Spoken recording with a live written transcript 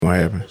What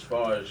happened? As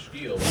far as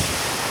skill,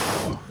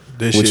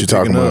 This What shit you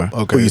talking picking about? up?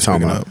 Okay, Who you it's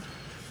talking picking about? up.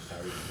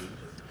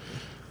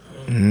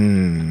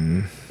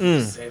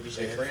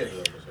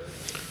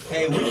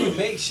 Hey, we can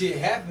make shit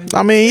happen.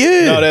 I mean,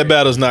 yeah. No, that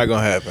battle's not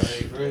gonna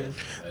happen.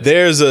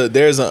 There's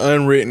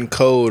an unwritten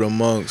code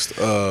amongst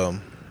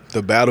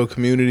the battle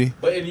community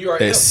but in URL,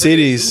 that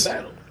cities.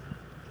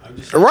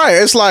 Right.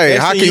 It's like,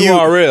 That's how in can you?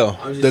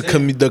 URL.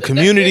 The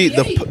community,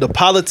 the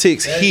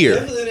politics here.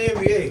 Definitely the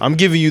NBA. I'm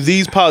giving you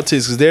these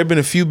politics because there have been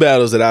a few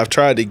battles that I've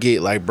tried to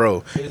get. Like,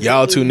 bro,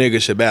 y'all two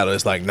niggas should battle.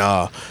 It's like,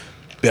 nah,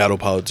 battle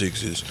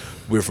politics is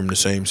we're from the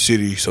same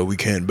city, so we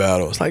can't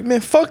battle. It's like, man,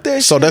 fuck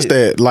that. So shit. that's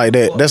that, like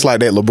that. That's like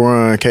that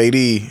LeBron,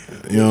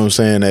 KD. You know what I'm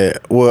saying?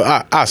 That.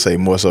 Well, I say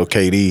more so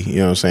KD. You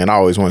know what I'm saying? I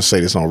always want to say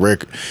this on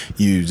record.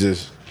 You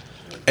just.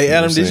 Hey, You know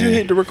Adam, what did I'm you saying?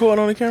 hit the record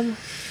on the camera?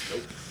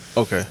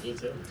 Okay.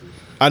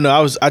 I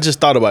know. I just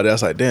thought about it. I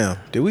was like, damn,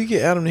 did we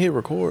get Adam to hit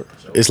record?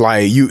 It's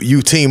like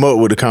you team up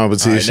with the All right,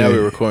 competition. now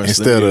we're recording.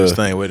 instead this of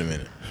thing. Wait a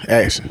minute.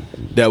 action.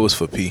 That was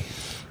for P.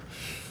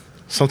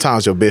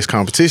 Sometimes your best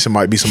competition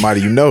might be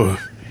somebody you know.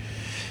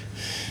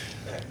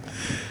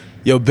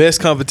 Your best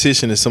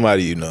competition is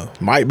somebody you know.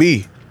 Might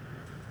be.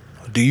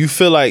 Do you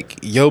feel like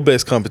your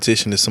best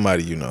competition is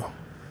somebody you know?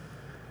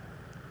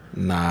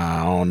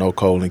 Nah, I don't know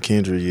Cole and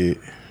Kendrick yet.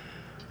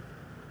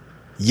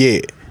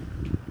 Yet.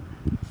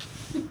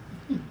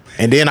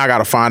 And then I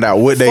gotta find out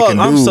what they Fuck, can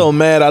do. I'm so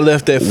mad I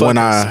left that fucking when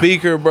I-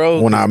 speaker,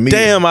 bro. when I meet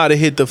Damn, I'd have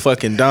hit the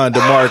fucking Don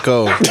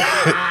DeMarco.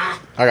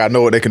 I gotta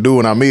know what they can do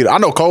when I meet. I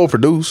know Cole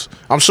produce.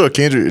 I'm sure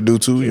Kendrick do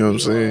too. You know what I'm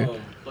saying?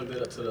 Plug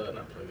that up to the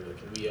not plug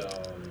it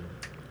up.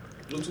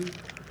 Can we Bluetooth?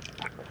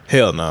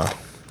 Hell no.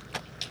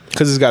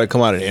 Cause it's gotta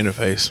come out of the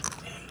interface.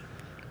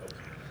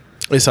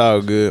 It's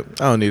all good. We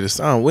don't need a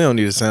soundboard.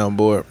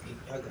 Y'all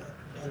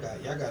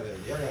got a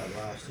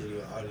live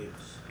studio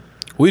audience.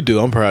 We do.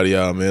 I'm proud of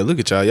y'all, man. Look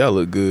at y'all. Y'all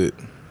look good.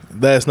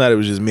 Last night it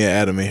was just me and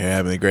Adam in here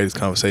having the greatest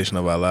conversation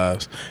of our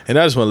lives. And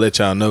I just want to let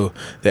y'all know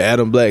that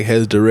Adam Black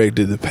has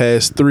directed the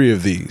past 3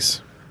 of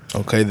these.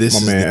 Okay, this My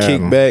is the man,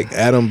 Adam. Kickback.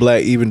 Adam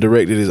Black even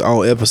directed his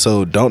own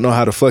episode. Don't know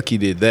how the fuck he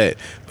did that,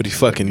 but he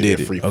fucking Get did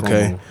that it. free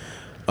Okay.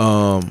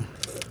 promo.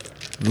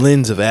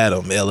 Lens of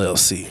Adam,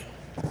 LLC.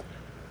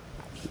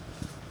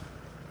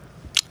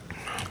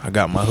 I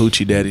got my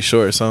Hoochie Daddy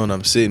shorts on.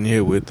 I'm sitting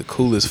here with the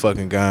coolest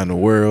fucking guy in the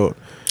world.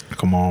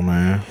 Come on,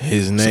 man.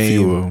 His It's a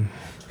few of name, 'em.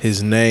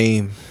 his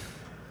name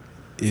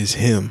is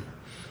him.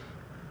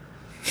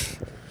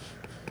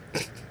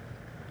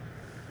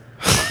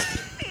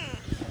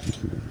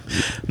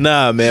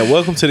 Nah, man.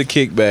 Welcome to the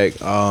Kickback.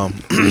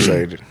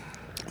 Appreciate it.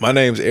 My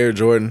name's Air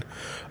Jordan.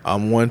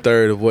 I'm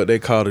 1/3 of what they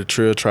call the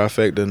Trill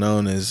Trifecta,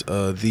 known as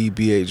the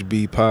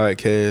BHB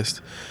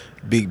podcast.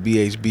 Big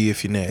BHB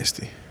if you're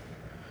nasty.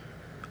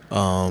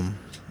 I'm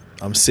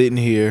sitting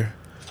here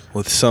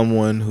with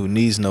someone who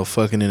needs no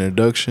fucking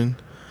introduction.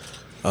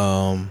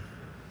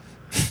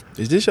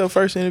 Is this your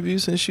first interview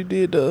since you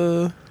did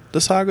the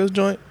Sagas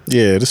joint?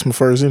 Yeah, this is my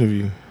first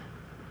interview.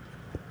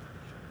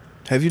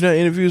 Have you done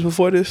interviews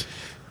before this?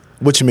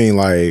 What you mean,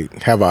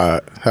 like, have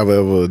I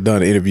ever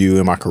done an interview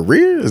in my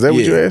career? Is that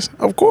what you Yeah. asked?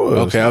 Of course.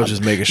 Okay, I was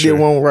just making Did sure.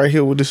 one right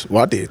here with this.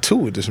 Well, I did 2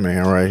 with this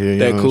man right here. You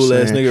That know what cool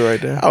I'm ass saying? nigga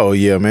right there. Oh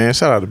yeah, man!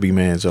 Shout out to B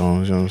Man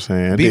Jones. You know what I'm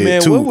saying? I did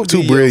B-Man, what would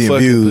two be your brilliant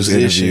fucking views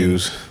position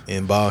interviews.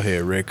 in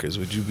Baldhead Records?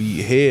 Would you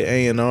be head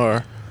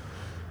A&R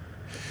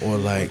or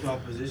like, What's my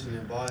position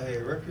in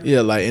Baldhead Records?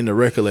 yeah, like in the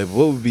record label?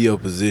 What would be your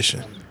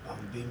position? I'm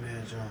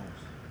B-Man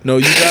Jones. No,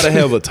 you gotta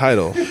have a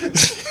title.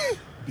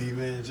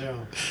 B-Man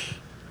Jones.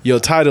 Your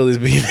title is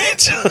B-Man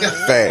Jones.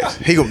 Facts.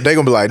 They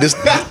gonna be like this.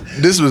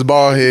 This was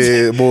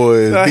Baldhead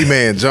boy B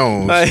Man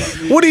Jones. Like,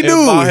 What he in do?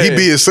 Baldhead. He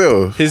be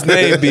himself. His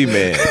name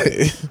B-Man.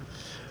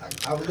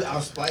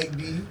 I'll Spike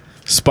B.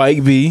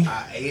 Spike B.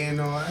 I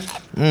A&R.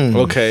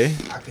 Okay,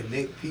 I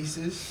connect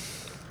pieces.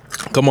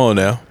 come on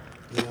now.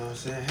 You know what I'm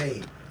saying?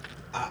 Hey,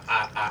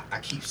 I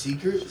keep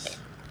secrets.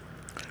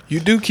 You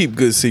do keep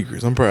good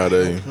secrets. I'm proud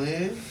of I you.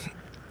 plan.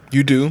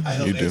 You do. I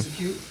help You do.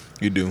 execute.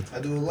 You do. I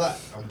do a lot.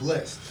 I'm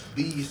blessed.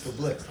 B is for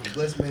blessed. I'm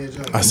Blessed Man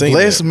Jones. I seen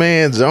Blessed that.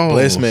 Man Jones.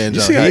 Blessed Man You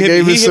Jones. see how He he gave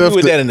hit me himself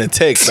with the- that in the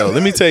text though.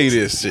 Let me tell you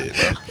this shit.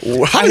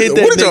 Bro. How I hit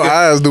that what did your nigga-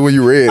 eyes do when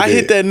you read I that?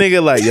 hit that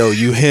nigga like, yo,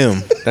 you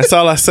him. That's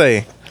all I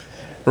say.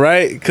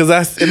 Right? Because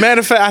matter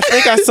of fact, I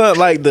think I saw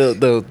like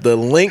the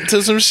link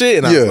to some shit,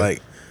 and I was Yeah.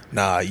 like,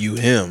 nah, you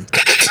him.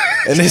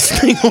 And this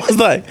thing was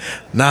like,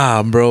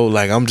 nah, bro,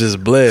 like I'm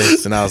just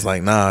blessed. And I was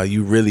like, nah,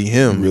 you really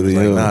him. Really Really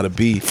like, him. nah, the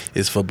B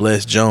is for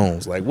Blessed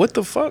Jones. Like, what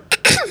the fuck?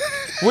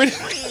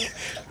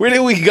 Where did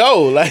we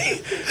go?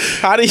 Like,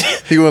 how did you?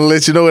 He gonna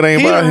let you know it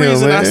ain't He about the him,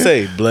 reason man. I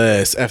say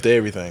blessed after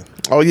everything.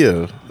 Oh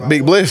yeah,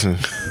 big blessing.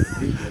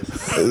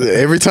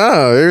 every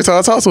time I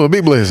talk to him,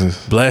 big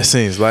blessings.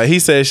 Blessings. Like, he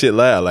said shit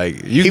loud.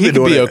 Like, he been could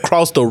doing be that.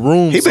 across the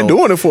room. He been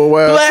doing it for a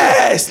while.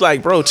 Blessed.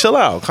 Like, bro, chill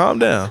out. Calm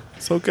down.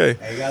 It's okay.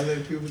 Hey, you gotta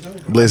let people know.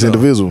 Blessed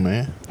individual,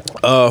 man.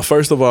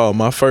 First of all,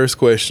 my first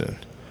question.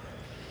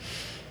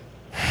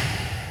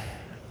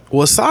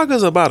 Was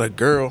Sagas about a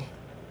girl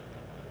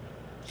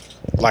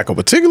Like a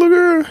particular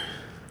girl.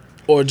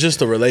 or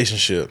just a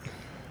relationship?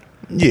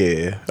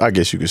 Yeah, I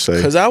guess you could say.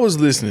 Because I was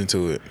listening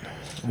to it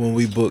when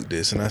we booked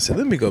this, and I said,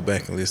 let me go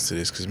back and listen to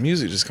this, because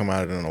music just come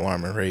out at an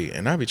alarming rate,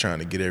 and I be trying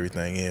to get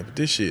everything in, but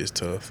this shit is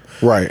tough.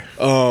 Right.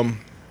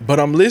 But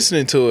I'm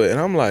listening to it, and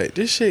I'm like,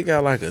 this shit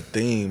got like a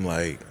theme.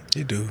 Like,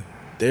 You do.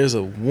 there's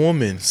a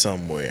woman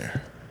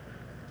somewhere,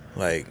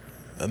 like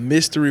a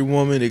mystery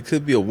woman. It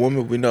could be a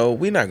woman we know.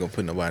 We're not gonna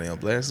put nobody on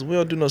blast. We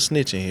don't do no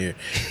snitching here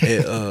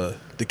at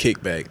the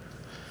Kickback,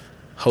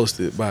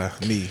 hosted by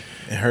me,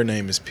 and her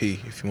name is P.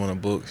 If you want a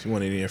book, if you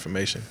want any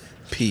information,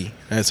 P.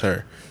 That's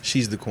her.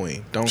 She's the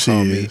queen. Don't She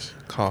call me. is.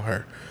 Call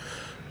her.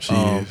 She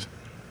is.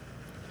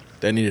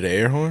 That needed an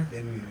air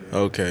horn?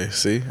 Okay,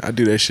 see? I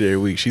do that shit every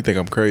week. She think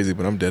I'm crazy,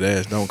 but I'm dead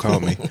ass. Don't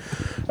call me.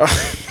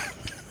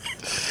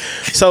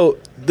 So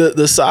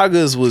the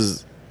Sagas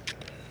was...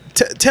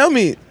 tell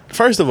me,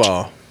 first of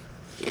all,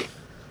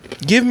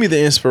 give me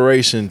the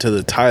inspiration to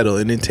the title,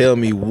 and then tell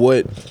me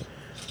what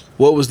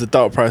was the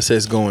thought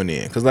process going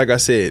in. Because like I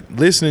said,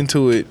 listening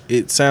to it,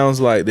 it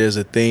sounds like there's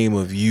a theme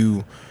of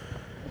you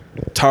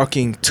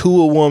talking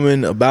to a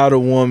woman, about a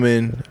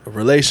woman, a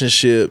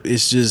relationship.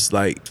 It's just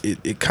like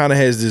it kind of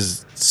has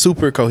this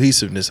super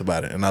cohesiveness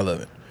about it, and I love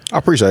it. I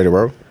appreciate it,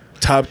 bro.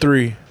 Top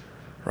 3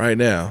 right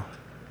now,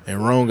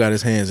 and Ron got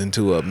his hands in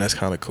 2 of them. That's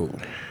kind of cool.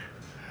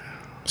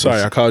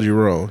 Sorry, I called you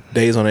wrong.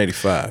 Days on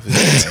 85.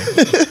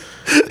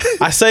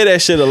 I say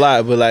that shit a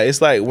lot, but like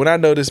it's like when I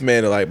know this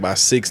man like by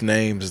 6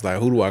 names, it's like,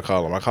 who do I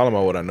call him? I call him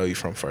by what I know you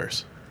from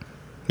first.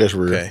 That's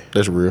real. Okay.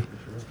 That's real.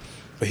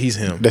 But he's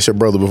him. That's your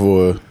brother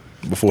before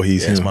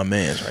he's That's him. my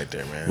man's right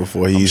there, man.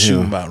 Before I'm he's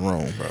shooting him. about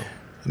Rome, bro.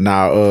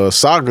 Now,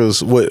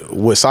 Sagas,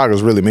 what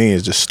Sagas really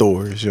means is just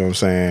stories. You know what I'm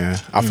saying?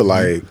 I feel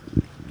like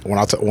when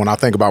I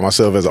think about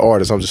myself as an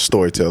artist, I'm just a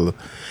storyteller,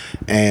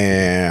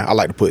 and I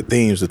like to put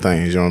themes to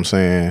things. You know what I'm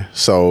saying?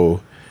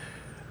 So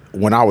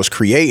when I was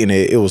creating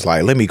it, it was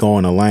like, let me go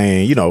in a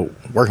lane. You know,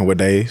 working with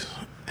Days,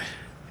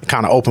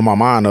 kind of opened my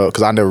mind up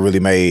because I never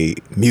really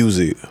made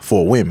music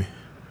for women.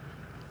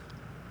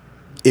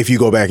 If you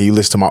go back and you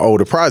listen to my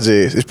older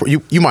projects,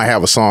 you might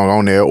have a song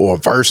on there or a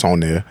verse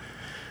on there.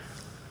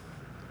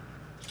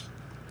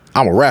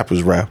 I'm a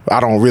rapper's rap.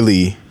 I don't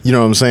really, you know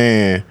what I'm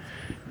saying?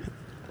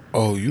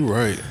 Oh, you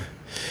right.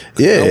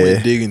 Yeah. I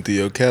went digging through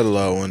your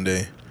catalog one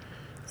day,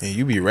 and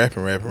you be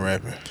rapping.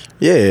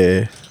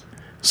 Yeah.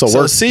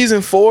 So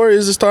season 4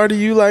 is the start of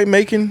you like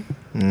making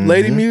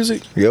lady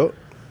music? Yep.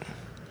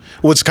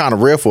 Which is kind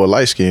of rare for a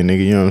light skinned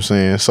nigga, you know what I'm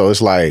saying? So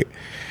it's like,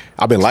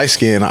 I've been light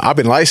skinned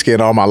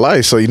all my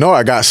life. So you know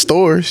I got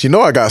stories. You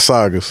know I got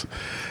sagas.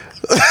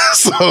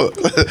 so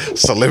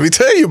let me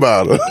tell you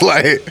about it.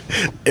 Like,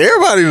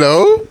 everybody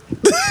know.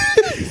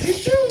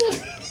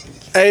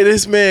 Hey,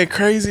 this man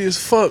crazy as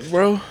fuck,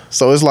 bro.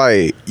 So it's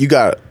like,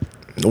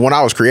 when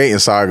I was creating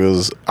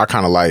Sagas, I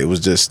kind of like was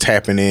just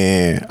tapping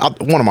in.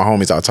 One of my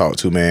homies I talked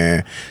to,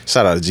 man,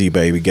 shout out to G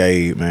Baby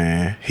Gabe,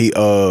 man. He's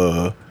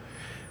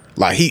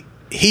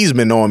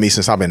been knowing me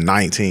since I've been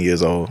 19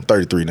 years old,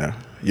 33 now.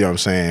 You know what I'm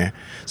saying?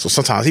 So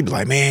sometimes he be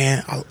like,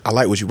 man, I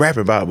like what you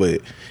rapping about,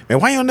 but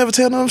man, why you don't never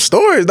tell them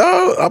stories,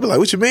 dog? I'll be like,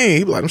 what you mean?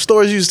 He be like, them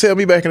stories you used to tell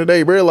me back in the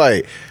day, bro.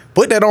 Like,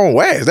 put that on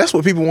wax. That's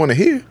what people want to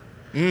hear.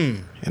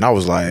 And I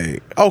was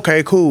like,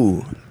 okay,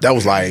 cool. That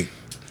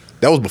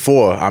was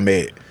before I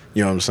met,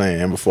 you know what I'm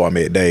saying? Before I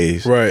met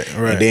Days. Right.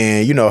 And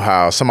then you know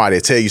how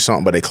somebody tell you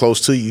something, but they close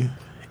to you,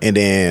 and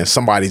then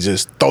somebody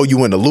just throw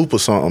you in the loop or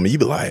something, and you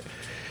be like,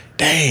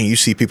 dang, you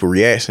see people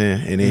reaction,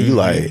 and then you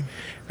like,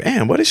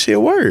 damn, what this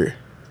shit word?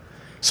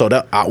 So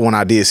when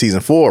I did season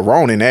 4,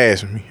 Ronan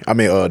asked me. I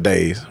mean,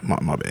 Days.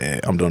 My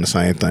bad. I'm doing the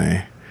same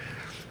thing.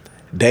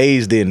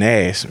 Days didn't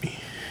ask me.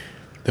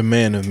 The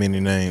man of many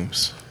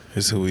names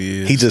is who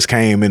he is. He just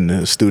came in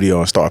the studio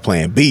and started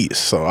playing beats.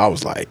 So I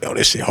was like, oh,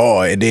 this shit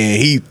hard. And then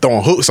he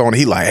throwing hooks on it.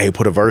 He like, hey,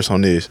 put a verse on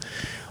this.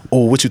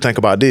 Oh, what you think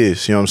about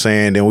this? You know what I'm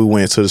saying? Then we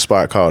went to the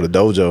spot called the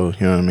Dojo.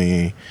 You know what I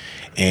mean?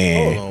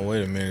 And hold on,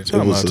 wait a minute.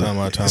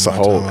 It's a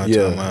whole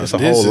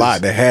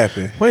lot that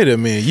happened. Wait a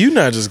minute. You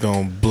not just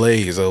gonna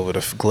glaze over the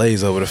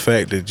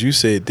fact that you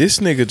said this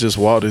nigga just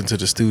walked into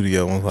the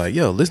studio and was like,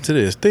 yo, listen to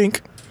this.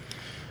 Think.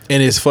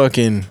 And it's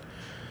fucking,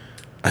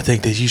 I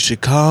think that you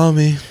should call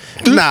me.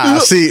 Nah,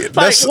 see,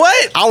 that's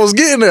what? I was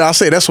getting there. I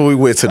say that's when we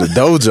went to the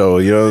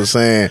dojo. You know what I'm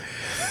saying?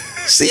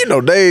 See, you know,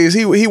 Days,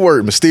 he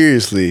worked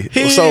mysteriously.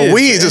 We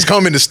ain't just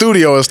come in the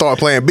studio and start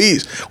playing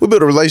beats. We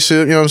built a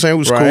relationship, you know what I'm saying? It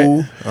was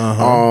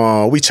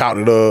cool. We chopped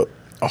it up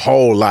a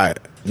whole lot,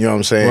 you know what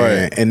I'm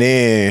saying? Right. And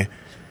then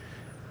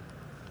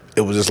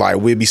it was just like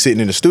we'd be sitting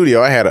in the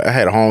studio. I had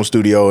a home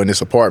studio in this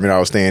apartment I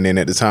was staying in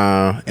at the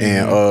time.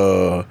 And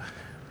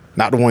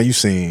not the one you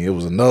seen, it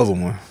was another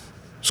one.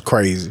 It's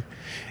crazy.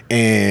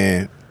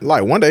 And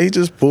like one day he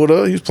just pulled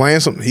up, he was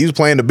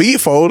playing the beat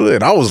folder,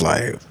 and I was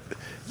like,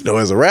 you know,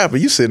 as a rapper,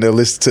 you sitting there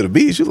listening to the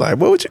beats, you like,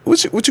 what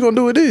you gonna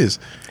do with this?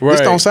 Right.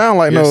 This don't sound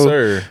like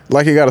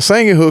like it got a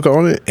singing hook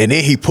on it. And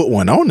then he put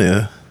one on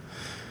there,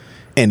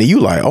 and then you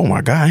like, oh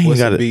my God,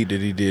 what's the beat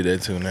that he did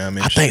that to now?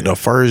 I think the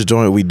first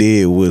joint we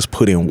did was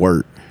Put In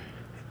Work.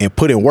 And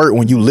Put In Work,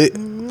 when you lit,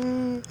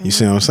 you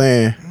see what I'm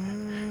saying?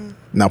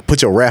 Now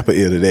put your rapper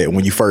ear to that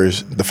when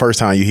the first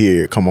time you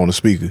hear it come on the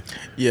speaker.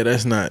 Yeah,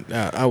 that's not.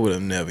 I would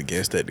have never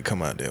guessed that to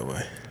come out that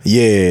way.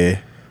 Yeah.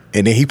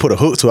 And then he put a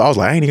hook to it. I was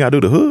like, I ain't even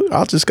gotta do the hook.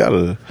 I just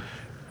gotta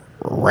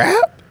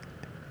rap.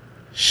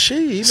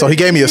 Shit. So he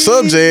gave me a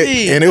subject,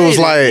 and it was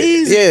like,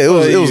 yeah, it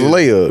was a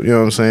layup. You know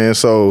what I'm saying?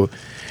 So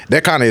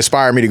that kind of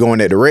inspired me to go in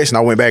that direction.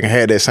 I went back and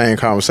had that same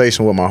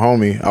conversation with my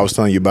homie I was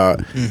telling you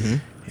about,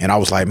 and I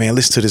was like, man,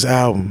 listen to this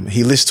album.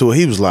 He listened to it.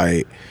 He was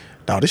like,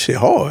 dawg, this shit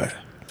hard.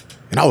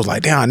 And I was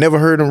like, damn, I never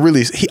heard him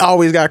really. He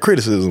always got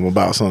criticism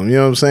about something. You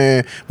know what I'm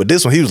saying? But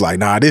this one, he was like,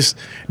 nah, this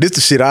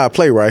the shit I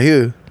play right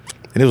here.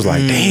 And it was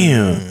like,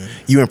 damn,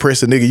 you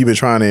impressed the nigga you been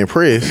trying to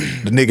impress.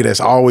 The nigga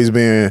that's always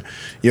been,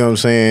 you know what I'm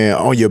saying,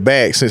 on your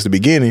back since the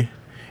beginning.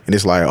 And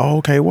it's like, oh,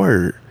 okay,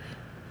 word.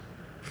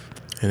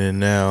 And then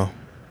now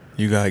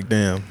you got like,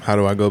 damn, how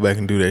do I go back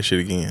and do that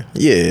shit again?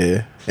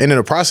 Yeah. And in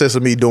the process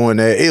of me doing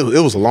that,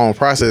 it was a long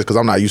process because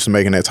I'm not used to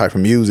making that type of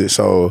music.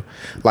 So,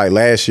 like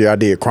last year, I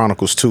did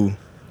Chronicles 2.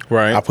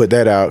 Right. I put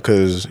that out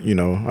because, you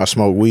know, I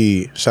smoke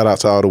weed. Shout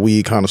out to all the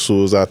weed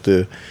connoisseurs out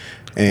there.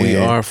 And we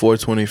are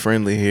 420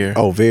 friendly here.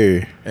 Oh,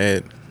 very.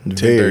 At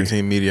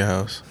 1013 Media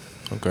House.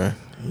 Okay.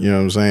 You know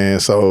what I'm saying?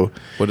 So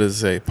what does it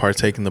say?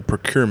 Partake in the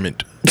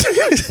procurement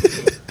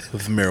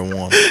of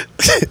marijuana.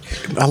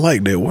 I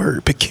like that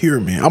word,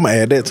 procurement. I'm gonna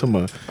add that to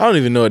my. I don't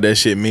even know what that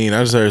shit mean.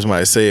 I just heard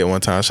somebody say it one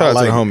time. Shout out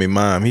to the homie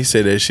Mom. He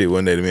said that shit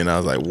one day to me, and I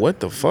was like,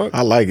 "What the fuck?"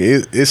 I like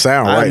it. It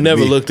sounds right. I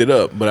never looked it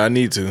up, but I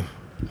need to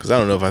because I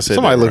don't know if I said.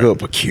 Somebody that look right. up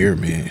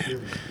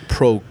procurement.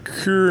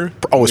 Procure.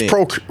 Oh, it's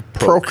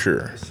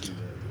procure.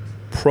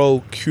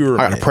 Procurement.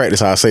 I gotta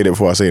practice how I say that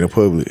before I say it in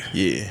public.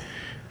 Yeah.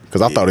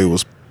 Because I thought it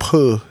was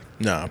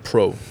Nah,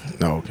 pro.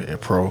 No, okay,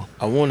 pro.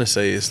 I want to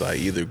say it's like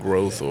either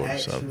growth or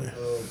action something.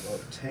 of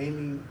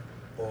obtaining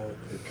or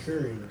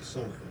procuring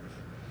something.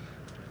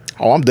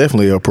 Oh, I'm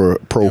definitely a pro.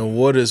 And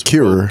what does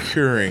Cure.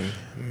 procuring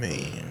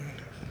mean?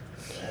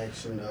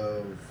 Action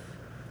of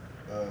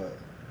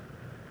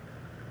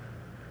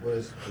what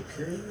is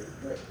procuring?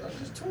 I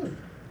just told you.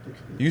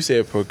 You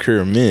said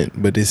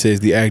procurement, but it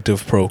says the act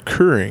of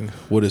procuring.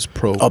 What is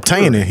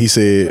obtaining? He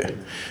said.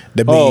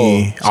 That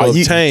mean, so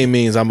obtain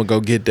means I'm gonna go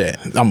get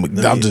that. I'm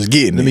just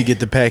getting. Let me get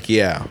the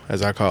Pacquiao,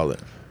 as I call it.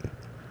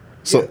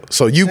 So, Yeah,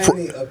 so you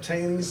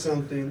obtaining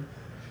something,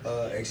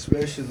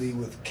 especially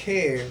with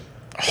care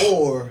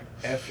or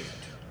effort.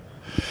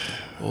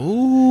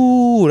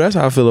 Ooh, that's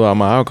how I feel about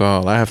my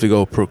alcohol. I have to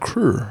go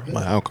procure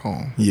my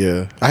alcohol.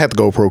 Yeah, I have to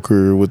go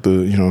procure with the,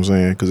 you know what I'm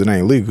saying, because it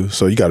ain't legal.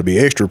 So you got to be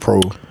extra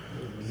pro.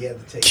 You have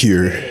to take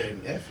Cure. care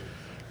and effort.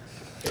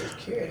 Take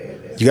care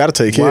and effort. You got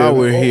to take care. While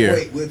we're here,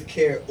 wait, with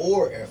care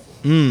or effort.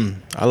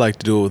 I like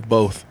to do it with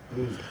both.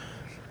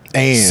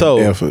 And so,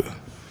 effort.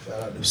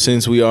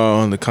 Since we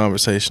are on the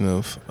conversation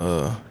of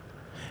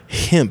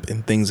hemp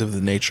and things of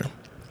the nature.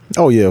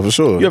 Oh yeah, for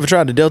sure. You ever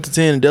tried the Delta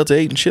 10 and Delta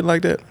 8 and shit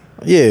like that?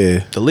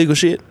 Yeah. The legal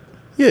shit?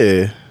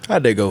 Yeah.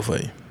 How'd that go for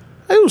you?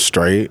 It was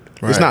straight.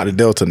 Right. It's not the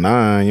Delta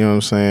 9, you know what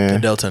I'm saying? The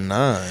Delta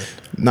 9.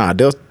 Nah,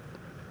 Delta.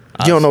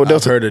 You don't know what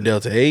Delta. I've heard of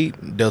Delta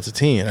 8, Delta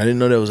 10. I didn't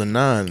know there was a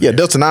 9. Yeah, there.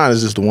 Delta 9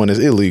 is just the one that's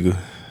illegal.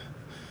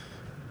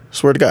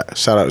 Swear to God.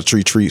 Shout out to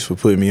Tree Treats for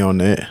putting me on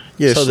that.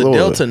 Yeah, so the Lord.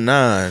 Delta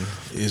 9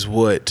 is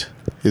what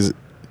Is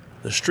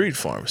the street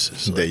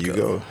pharmacists. there you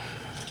go.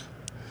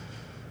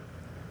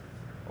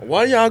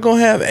 Why y'all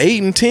gonna have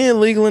 8 and 10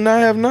 legal and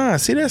not have 9?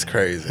 See, that's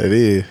crazy. It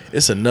is.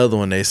 It's another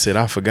one they said.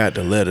 I forgot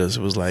the letters.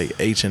 It was like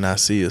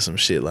HNIC or some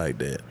shit like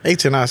that.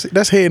 HNIC.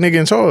 That's head nigga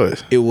in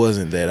charge. It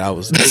wasn't that. It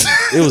was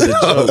a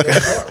joke.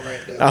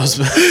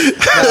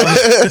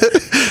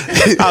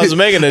 I was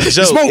making a joke.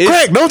 You smoke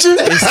crack, don't you?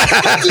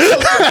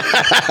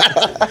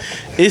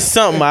 It's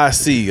something I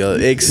see or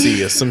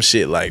XC or some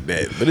shit like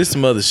that. But it's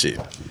some other shit.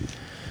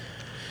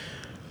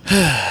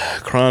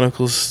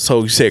 Chronicles.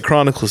 So you said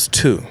Chronicles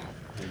 2.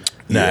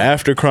 Now,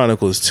 after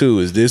Chronicles 2,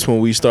 is this when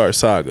we start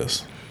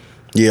Sagas?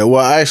 Yeah,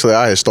 well, actually,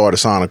 I had started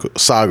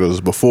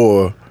Sagas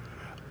before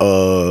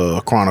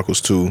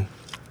Chronicles 2.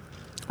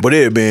 But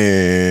it had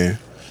been...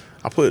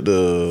 I put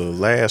the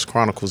last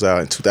Chronicles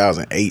out in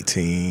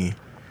 2018.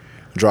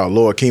 Dropped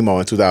Lord Khemo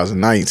in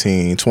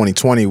 2019.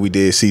 2020, we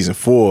did season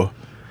 4.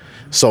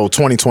 So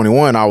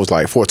 2021, I was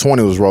like,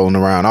 420 was rolling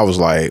around. I was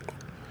like,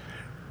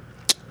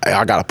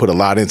 I gotta put a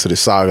lot into the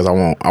Sagas. I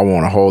want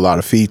a whole lot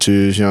of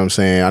features, you know what I'm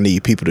saying? I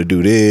need people to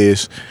do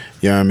this.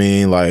 You know what I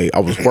mean? Like, I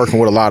was working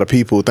with a lot of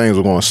people, things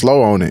were going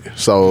slow on it.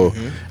 So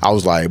I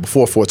was like,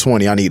 before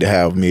 420, I need to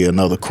have me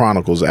another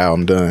Chronicles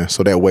album done.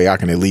 So that way I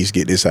can at least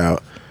get this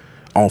out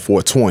on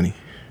 420.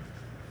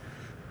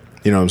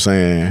 You know what I'm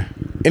saying?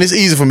 And it's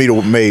easy for me to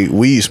make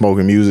weed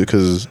smoking music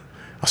because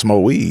I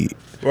smoke weed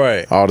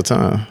all the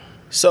time.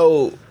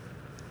 So,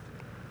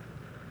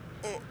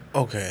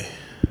 okay.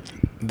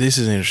 This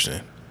is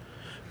interesting.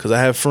 Because I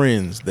have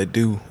friends that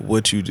do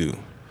what you do.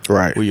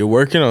 Right. Where you're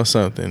working on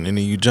something and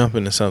then you jump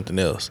into something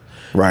else.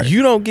 Right.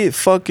 You don't get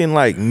fucking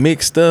like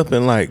mixed up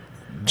and like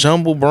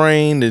jumble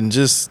brained and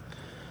just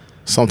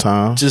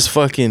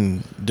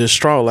fucking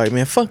distraught like,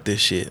 man, fuck this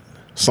shit.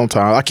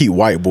 Sometimes I keep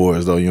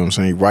whiteboards though, you know what I'm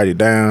saying? You write it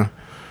down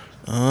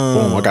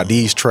Boom, I got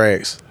these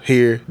tracks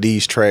here,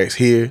 these tracks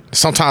here.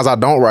 Sometimes I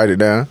don't write it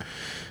down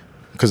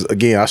because,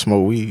 again, I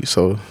smoke weed,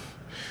 so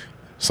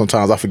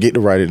sometimes I forget to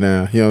write it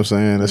down. You know what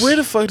I'm saying? Where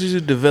the fuck did you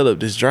develop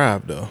this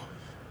drive, though?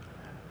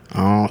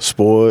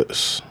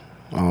 Sports.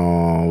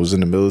 Was in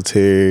the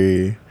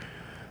military.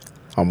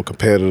 I'm a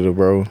competitor,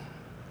 bro.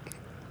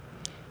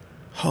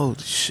 Holy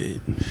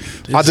shit.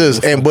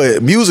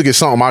 But music is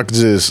something I could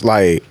just,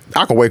 like,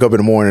 I can wake up in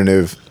the morning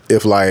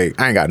if like,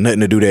 I ain't got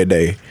nothing to do that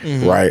day,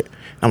 right?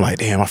 I'm like,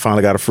 damn, I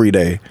finally got a free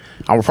day.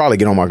 I would probably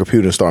get on my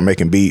computer and start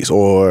making beats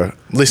or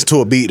listen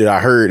to a beat that I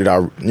heard that I,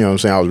 you know what I'm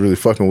saying, I was really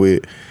fucking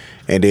with.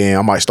 And then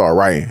I might start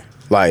writing.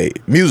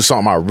 Like, music's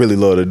something I really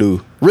love to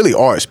do. Really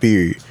arts,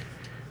 period.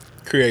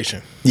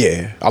 Creation.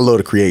 Yeah, I love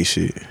to create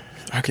shit.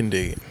 I can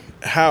dig it.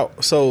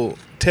 So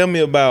tell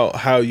me about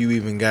how you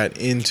even got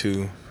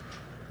into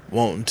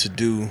wanting to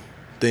do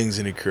things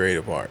in the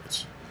creative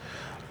arts.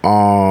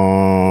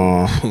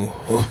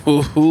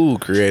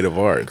 Creative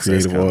arts.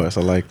 Creative arts,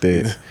 I like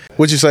that.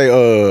 What'd you say?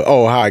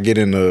 How I get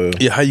into?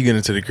 Yeah, how you get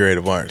into the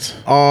creative arts?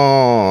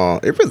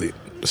 It really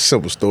a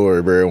simple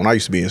story, bro. When I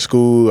used to be in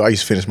school, I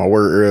used to finish my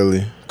work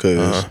early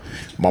because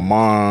my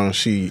mom.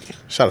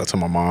 Shout out to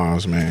my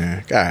moms,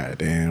 man. God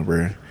damn,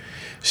 bro.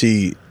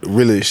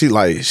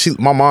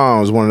 My mom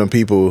was one of them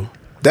people.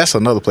 That's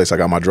another place I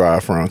got my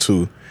drive from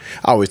too.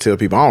 I always tell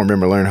people I don't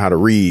remember learning how to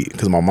read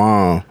because my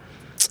mom.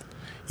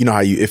 You know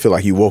how it feel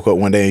like you woke up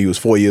one day and you was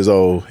 4 years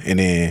old and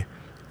then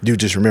you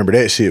just remember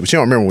that shit, but you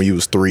don't remember when you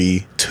was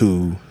 3,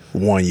 2,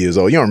 1 years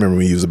old. You don't remember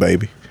when you was a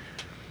baby.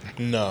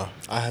 No,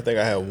 I think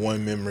I have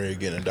one memory of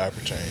getting a diaper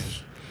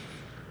change.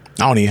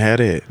 I don't even have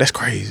that. That's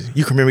crazy.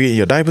 You can remember getting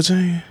your diaper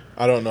changed?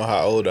 I don't know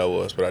how old I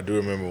was, but I do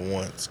remember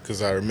once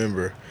because I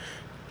remember.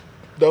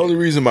 The only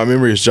reason my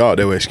memory is jogged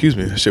that way, excuse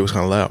me, that shit was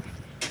kind of loud.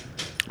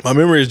 My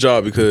memory is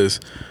jogged because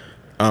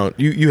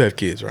you have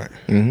kids, right?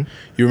 Mm-hmm.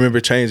 You remember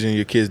changing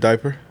your kid's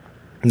diaper?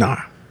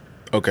 Nah.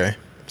 Okay.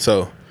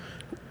 So,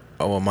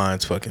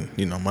 mine's fucking,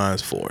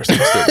 mine's 4, so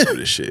I'm still do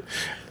this shit.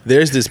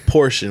 There's this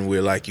portion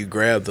where, like, you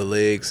grab the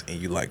legs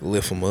and you, like,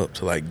 lift them up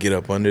to, like, get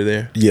up under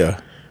there. Yeah.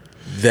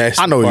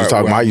 I know what you're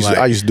talking about.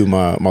 I used to do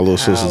my little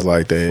sisters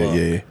like that, fuck?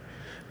 Yeah.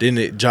 Then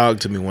it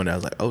jogged to me one day. I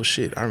was like, oh,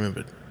 shit, I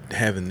remember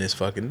having this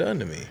fucking done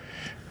to me.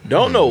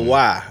 Don't know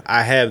why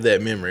I have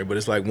that memory, but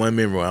it's like one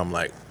memory where I'm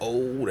like,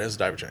 oh, that's a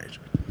diaper change.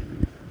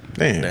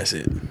 Damn. That's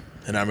it.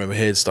 And I remember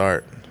Head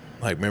Start.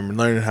 Like, remember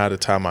learning how to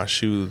tie my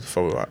shoes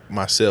for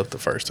myself the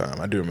first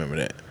time. I do remember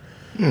that.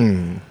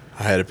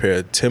 I had a pair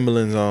of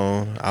Timberlands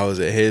on. I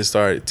was at Head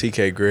Start at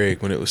TK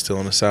Gregg when it was still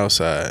on the south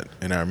side.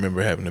 And I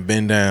remember having to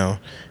bend down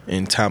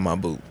and tie my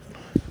boot.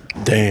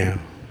 Damn.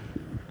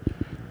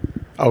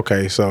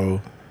 Okay, so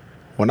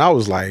when I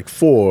was like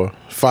 4,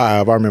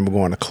 5, I remember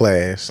going to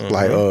class,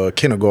 like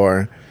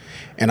kindergarten.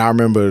 And I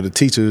remember the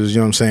teachers, you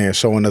know what I'm saying,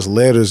 showing us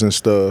letters and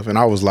stuff. And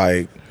I was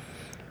like,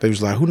 they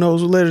was like, who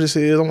knows what letter this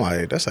is? I'm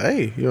like, that's an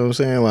A. You know what I'm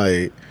saying?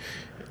 Like,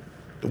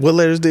 what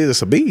letters did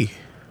this? A B.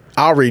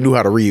 I already knew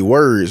how to read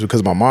words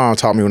because my mom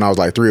taught me when I was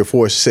like 3 or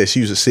 4. She said she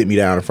used to sit me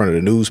down in front of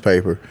the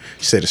newspaper.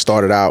 She said it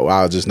started out,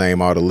 I'll just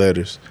name all the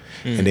letters.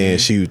 And then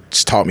she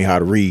just taught me how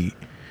to read.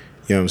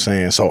 You know what I'm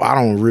saying? So I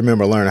don't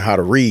remember learning how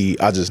to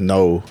read. I just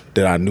know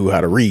that I knew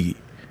how to read.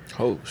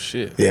 Oh,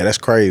 shit. Yeah, that's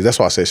crazy. That's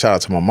why I said shout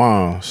out to my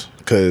moms.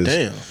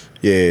 Damn.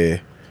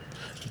 Yeah.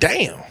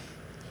 Damn.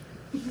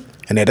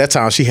 And at that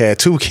time, she had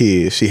 2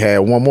 kids. She had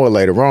one more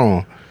later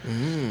on.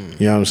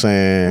 You know what I'm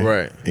saying?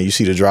 Right. And you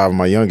see the drive of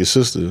my youngest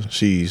sister.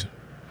 She's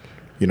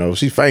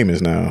famous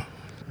now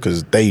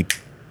because they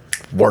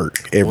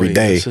work every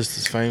day. Your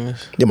sister's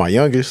famous? Yeah, my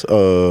youngest.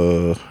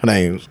 Her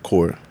name's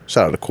Court.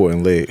 Shout out to Court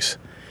and Lex.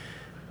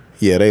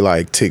 Yeah, they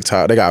like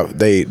TikTok.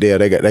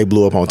 They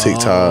blew up on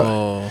TikTok.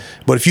 Oh,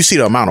 but if you see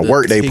the amount of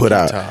work they put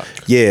out,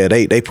 yeah,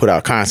 they put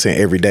out content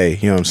every day.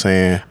 You know what I'm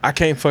saying? I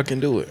can't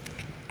fucking do it.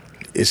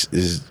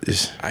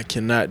 It's I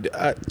cannot.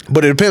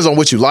 But it depends on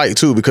what you like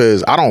too,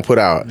 because I don't put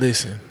out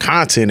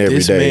content every day.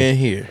 This man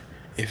here,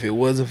 if it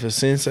wasn't for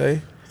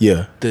Sensei,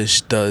 yeah, the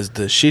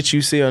shit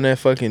you see on that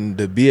fucking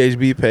the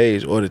BHB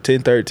page or the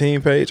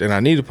 1013 page, and I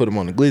need to put them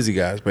on the Glizzy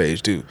guys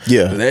page too.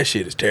 Yeah, that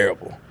shit is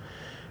terrible.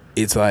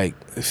 It's like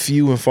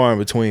few and far in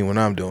between when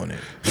I'm doing it.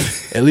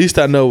 At least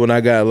I know when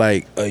I got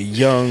like a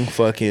young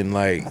fucking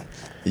like,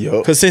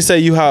 because Sensei,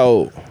 you how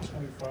old?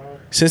 25.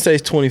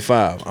 Sensei's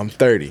 25. I'm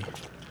 30.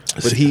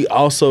 But he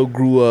also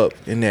grew up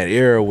in that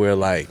era where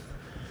like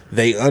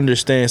they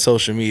understand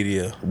social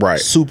media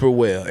super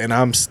well, and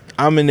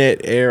I'm in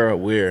that era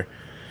where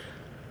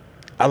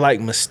I like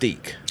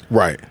mystique.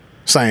 Right.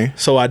 Same.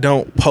 So I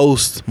don't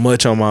post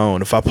much on my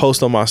own. If I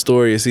post on my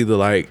story, it's either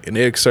like an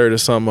excerpt or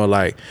something, or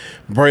like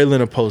Braylon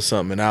will post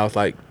something, and I'll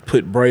like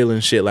put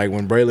Braylon shit, like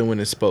when Braylon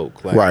went and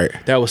spoke.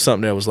 Like, that was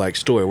something that was like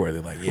story worthy.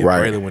 Like,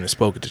 Braylon went and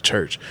spoke at the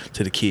church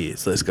to the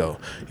kids. Let's go.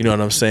 You know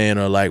what I'm saying?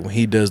 Or like when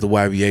he does the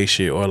YBA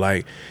shit, or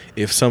like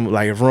if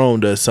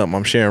Rome does something,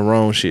 I'm sharing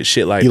Rome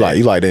shit like that.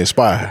 You like to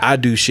inspire. I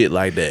do shit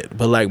like that.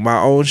 But like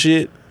my own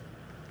shit,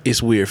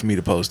 it's weird for me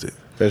to post it.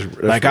 That's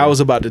like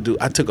real.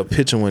 I took a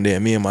picture one day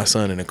of me and my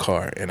son in the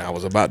car, and I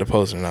was about to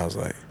post it, and I was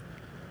like,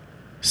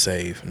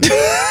 Save.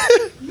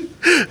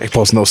 They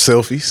post no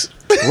selfies.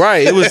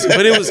 Right.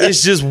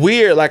 It's just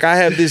weird. Like, I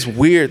have this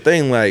weird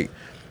thing. Like,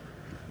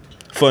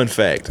 fun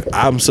fact,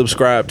 I'm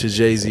subscribed to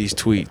Jay-Z's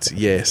tweets.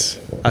 Yes,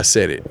 I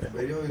said it.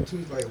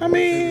 I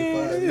mean,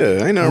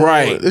 yeah, ain't nothing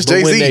Right. wrong with it. It's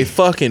But when they Jay-Z.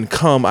 fucking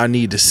come, I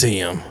need to see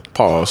them.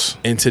 Pause.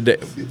 And today,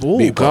 oh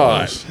Big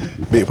God. pause.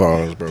 Big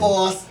pause, bro.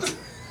 Pause.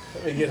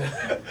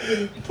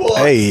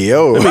 Hey,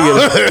 yo.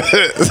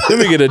 Let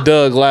me get a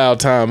Doug Loud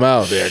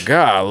timeout there.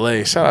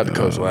 Golly, shout out to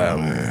Coach Loud.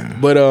 man.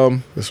 But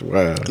That's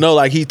wild. no,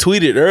 like he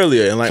tweeted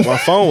earlier, and like my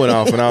phone went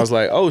off, and I was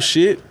like, oh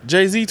shit,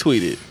 Jay-Z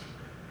tweeted.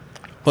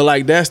 But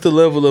like that's the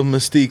level of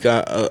mystique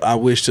I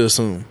wish to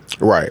assume.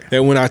 Right.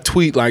 That when I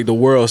tweet, like the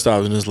world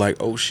stops and it's like,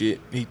 oh shit,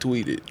 he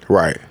tweeted.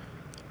 Right.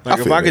 Like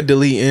if feel I could that.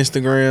 delete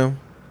Instagram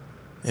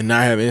and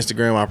not have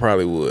Instagram, I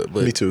probably would.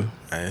 But Me too.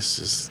 it's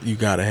just you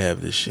gotta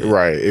have this shit.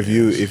 Right. If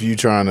you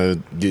trying to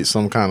get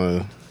some kind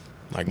of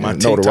Like my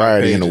TikTok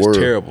notoriety page in the is world.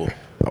 terrible.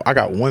 I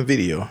got one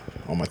video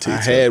on my I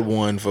TikTok. had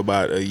one for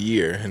about a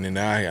year, and then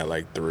now I got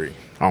like 3.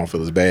 I don't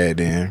feel as bad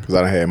then because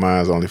I done had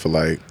mine only for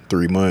like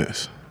 3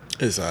 months.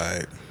 It's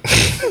alright.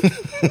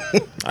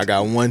 I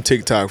got one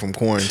TikTok from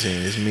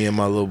quarantine. It's me and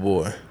my little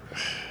boy.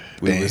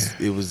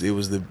 It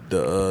was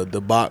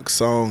the box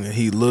song, and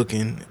he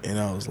looking, and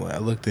I was like, I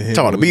looked at him.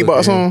 Talking about the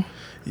beatbox song?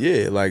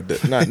 Yeah, like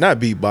the not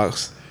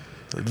beatbox,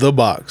 the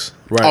box.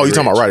 Right. Oh, you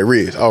talking about Roddy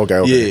Ricch? Oh,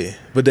 okay. Yeah,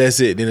 but that's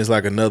it. Then it's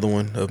like another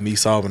one of me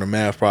solving a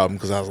math problem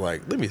because I was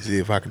like, let me see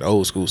if I can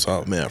old school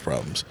solve math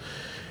problems.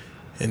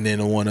 And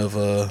then one of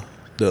the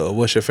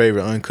what's your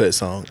favorite uncut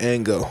song?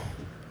 And go.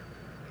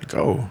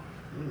 Go.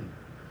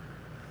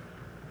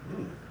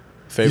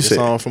 Favorite said-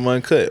 song from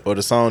Uncut, or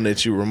the song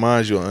that you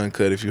reminds you of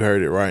Uncut if you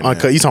heard it right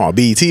Uncut. now. You talking about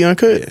BET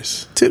Uncut?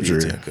 Yes. Tip BET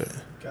Drill. Uncut.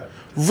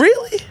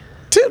 Really?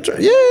 Tip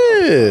Drill.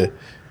 Yeah.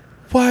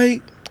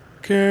 White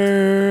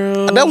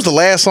girl. That was the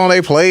last song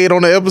they played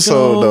on the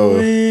episode, though.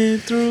 going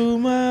through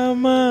my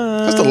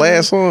mind. That's the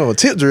last song.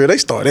 Tip Drill, they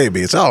start that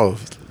bitch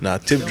off. Nah,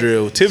 Tip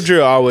Drill. Tip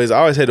Drill I always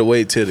had to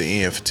wait till the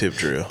end for Tip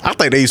Drill. I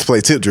think they used to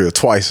play Tip Drill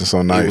twice in some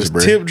It nights, was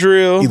bro. Tip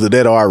Drill, Either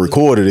that or I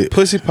recorded it.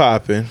 Pussy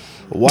Poppin',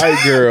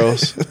 White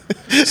Girls,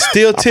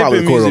 Still probably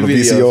Tipping recorded music on the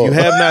video. VCR. If you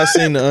have not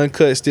seen the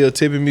Uncut Still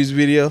Tipping music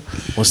video,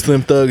 when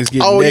Slim Thug is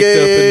getting Oh, necked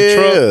up in the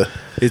truck,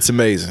 yeah. it's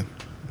amazing.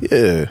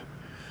 Yeah.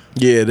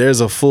 Yeah, there's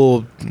a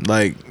full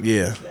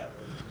yeah.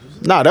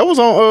 Nah, that was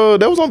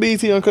on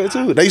BET Uncut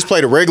too. They used to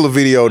play the regular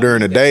video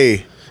during the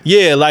day.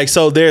 Yeah, like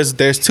so there's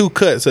 2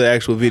 cuts of the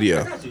actual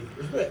video.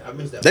 I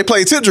missed that. They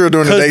played Tip Drill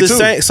during the day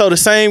too. The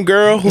same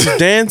girl who's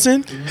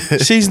dancing,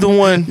 she's the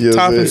one Yes,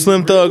 topping sir.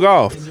 Slim Thug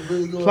off. Is it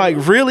really going Like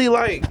on? really,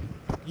 like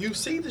you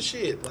see the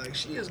shit. Like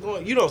she is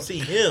going. You don't see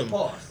him,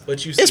 Pause.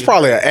 but you see. It's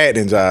probably an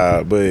acting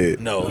job, but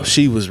no.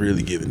 She was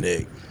really giving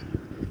neck.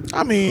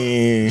 I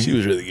mean, She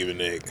was really giving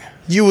neck.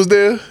 you was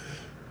there.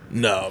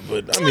 No,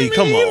 but I mean,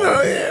 come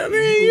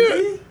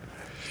on.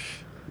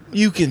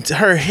 You can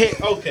her head.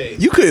 Okay.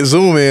 You couldn't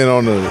zoom in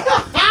on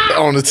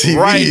the TV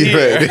Right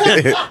here.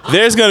 right there.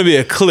 There's gonna be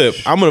a clip.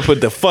 I'm gonna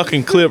put the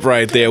fucking clip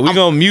right there. We're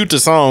gonna mute the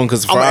song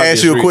because I'm gonna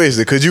ask you a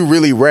question. Could you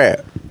really rap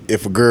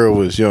if a girl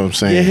was, you know what I'm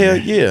saying? Yeah, hell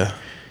yeah.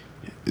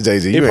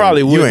 Jay-Z, It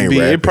probably wouldn't be.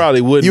 It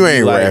probably wouldn't You be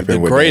ain't like rapping the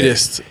with that.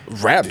 greatest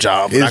rap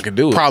job It's I could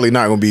do it. probably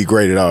not gonna be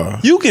great at all.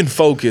 You can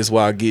focus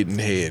while getting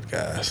head,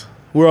 guys.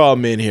 We're all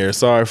men here.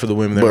 Sorry for the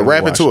women that But are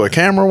rapping to a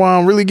camera while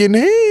I'm really getting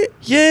head?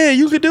 Yeah,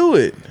 you could do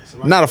it.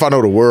 Not if I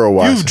know the world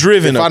watching. You've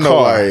driven if a I know,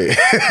 car. like,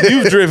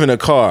 You've driven a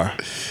car.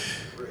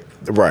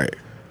 right.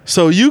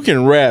 So you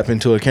can rap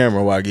into a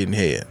camera while getting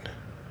head.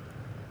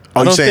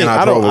 Oh, you saying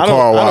I drove a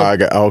car while I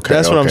got okay.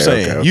 That's what I'm okay,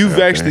 saying. okay, You've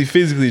okay. actually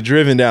physically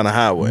driven down a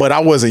highway. But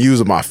I wasn't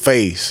using my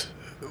face.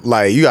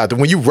 Like you got to,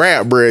 when you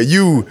rap, bruh,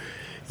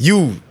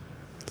 you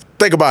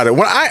think about it.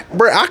 When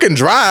I can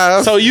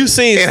drive. so you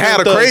seen It Slim had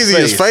the Thug's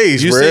craziest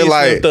face, You bruh, seen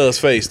like- Slim Thug's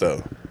face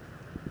though.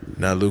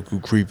 Now look who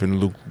creeping,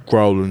 look who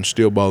crawling,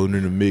 still balling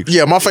in the mix.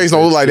 Yeah, my face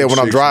don't look like that when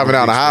I'm driving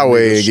down the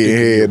highway and getting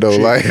head though.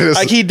 Like,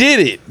 Like he did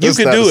it. You That's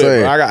can not do the it.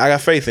 same. Bro. I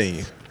got faith in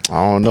you. I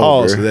don't know,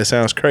 Pause. bruh. 'Cause that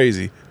sounds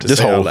crazy. To This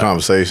say out whole loud.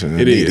 conversation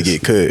It need to is.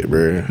 get cut,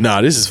 bruh.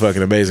 Nah, this is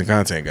fucking amazing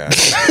content,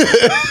 guys.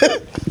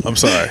 I'm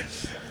sorry.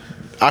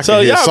 I So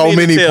can hear y'all so mean to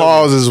many tell me-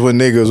 pauses when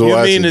niggas You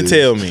watching mean to this.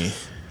 tell me?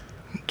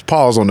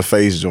 Pause on the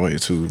face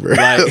joint too, bro. Like,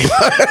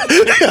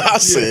 I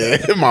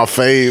said in my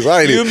face.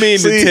 I ain't you even- mean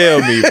see? to tell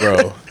me,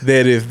 bro,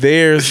 that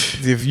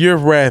if you're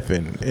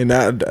rapping and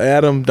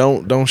Adam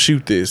don't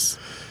shoot this,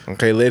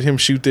 okay, let him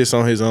shoot this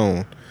on his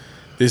own.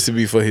 This would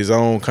be for his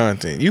own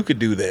content. You could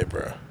do that,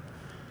 bro.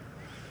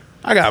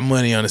 I got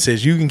money on it.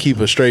 Says you can keep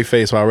a straight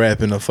face while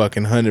rapping a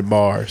fucking 100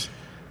 bars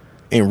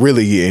And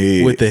really get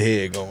head. with the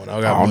head going. I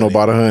I don't know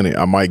about 100.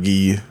 I might give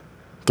you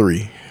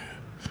 3.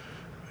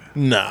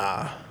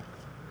 Nah.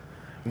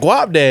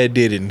 Guap Dad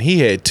did it and he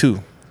had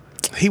 2.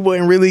 He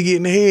wasn't really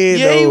getting head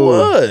Yeah, though. he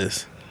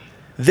was.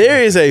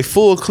 There is a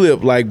full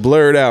clip like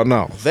blurred out.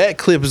 No, that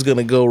clip is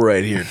gonna go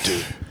right here too.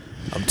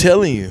 I'm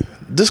telling you.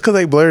 Just because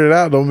they blurred it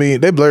out don't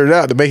mean they blurred it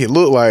out to make it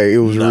look like it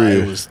was Nah,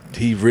 real. it was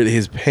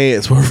his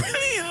pants were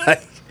really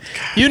like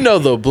You know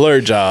the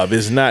blur job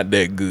is not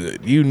that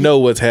good. You know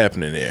what's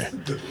happening there.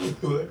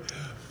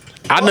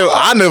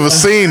 I never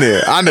seen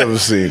it. I never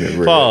seen it,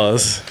 bro.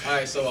 Pause. All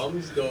right, so I'm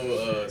just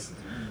gonna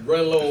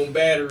run low on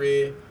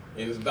battery,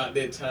 and it's about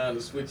that time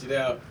to switch it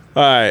out.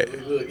 All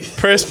right. Look.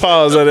 Press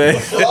pause on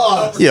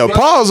that. Yeah,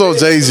 pause on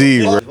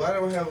Jay-Z, bro. Why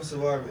don't we have a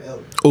surviving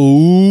element?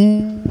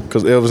 Ooh.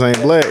 Because Elvis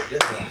ain't black.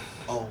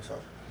 Oh,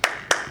 sorry.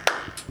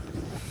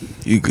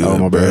 You good, Oh,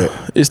 my bro.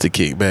 bad. It's the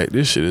Kickback.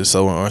 This shit is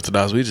so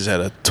unorthodox. We just had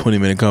a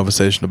 20-minute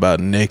conversation about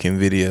necking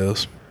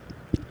videos.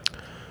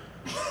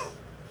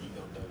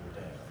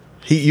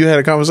 You had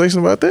a conversation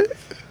about that?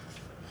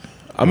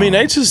 I mean,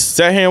 they just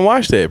sat here and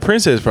watched that.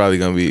 Princess probably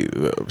gonna be,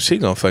 she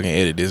gonna fucking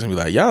edit this and be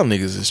like, y'all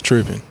niggas is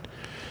tripping.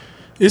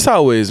 It's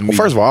always me. Well,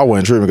 first of all, I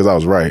wasn't tripping because I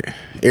was right.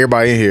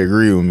 Everybody in here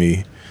agree with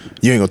me.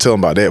 You ain't gonna tell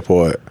them about that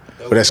part,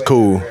 but that's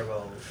cool.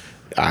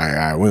 All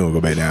right, we ain't gonna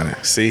go back down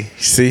there. See,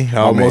 I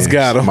almost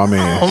got him. My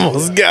man.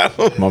 Almost got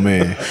him. My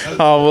man.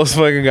 I almost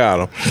fucking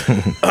got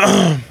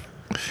him.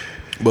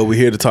 But we're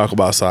here to talk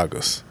about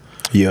Sagas.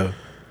 Yeah.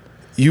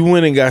 You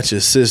went and got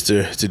your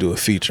sister to do a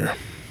feature.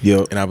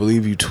 Yep. And I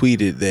believe you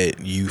tweeted that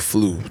you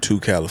flew to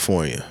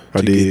California I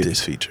to did. get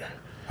this feature.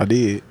 I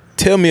did.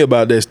 Tell me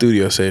about that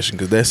studio session,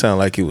 because that sounded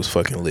like it was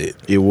fucking lit.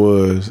 It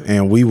was,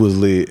 and we was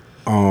lit.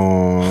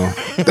 Nah,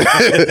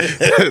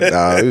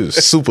 it was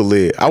super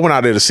lit. I went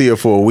out there to see her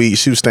for a week.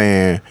 She was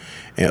staying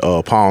in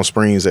Palm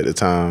Springs at the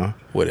time.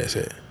 Where that's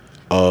at?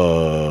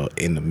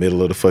 In the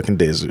middle of the fucking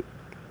desert.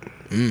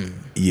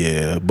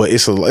 Yeah, but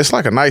it's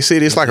like a nice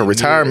city. It's like a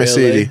retirement LA?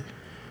 city.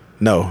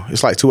 No,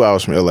 it's like 2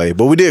 hours from LA.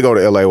 But we did go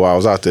to LA while I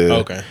was out there.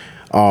 Okay.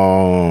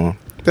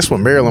 That's where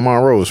Marilyn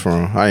Monroe is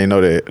from. I didn't know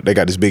that. They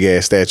got this big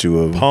ass statue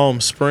of Palm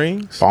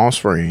Springs? Palm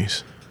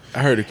Springs.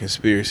 I heard a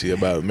conspiracy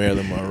about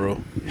Marilyn Monroe.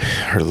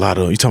 Heard a lot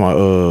of. You talking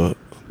about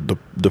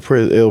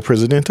El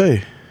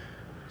Presidente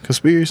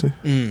conspiracy?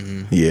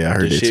 Mm-hmm. Yeah, I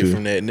heard The that shit too.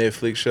 from that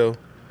Netflix show.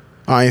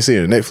 I ain't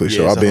seen the Netflix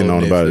show. it's I've a been whole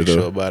on about Netflix it show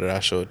though. about it. I'll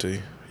show it to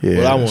you. Yeah,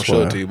 well, I won't that's show it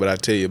wild. to you, but I'll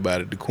tell you about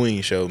it. The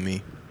Queen showed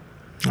me.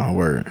 Oh,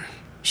 word.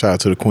 Shout out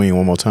to the Queen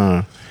one more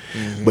time.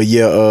 Mm-hmm. But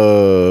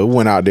yeah, we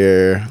went out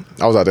there.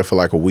 I was out there for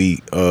like a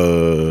week.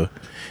 And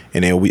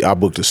then I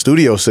booked a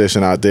studio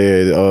session out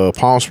there,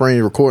 Palm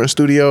Springs recording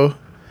studio.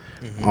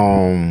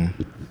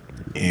 Mm-hmm.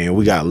 And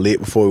we got lit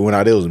before we went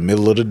out there. It was the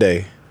middle of the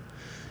day.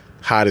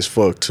 Hot as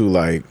fuck too,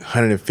 like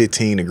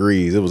 115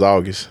 degrees. It was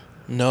August.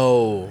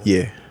 No.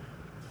 Yeah.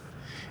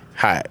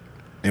 Hot.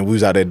 And we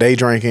was out there day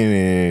drinking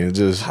and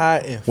just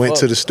Hot and went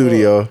to the fucked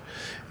studio. up.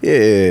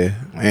 Yeah.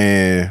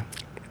 And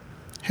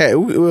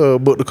we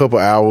booked a couple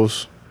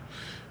hours.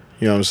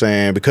 You know what I'm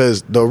saying?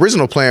 Because the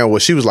original plan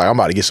was she was like, I'm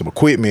about to get some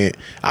equipment.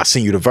 I'll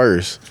send you the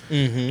verse.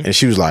 Mm-hmm. And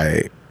she was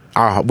like,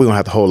 we're going to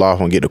have to hold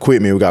off on getting the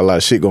equipment. We got a lot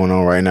of shit going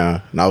on right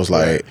now. And I was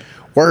like,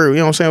 word, you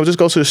know what I'm saying? We'll just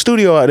go to the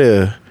studio out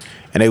there.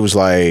 And they was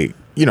like,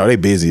 you know, they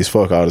busy as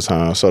fuck all the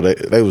time. So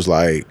they was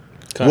like,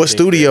 what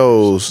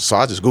studios? So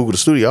I just Googled the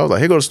studio. I was like,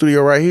 here go the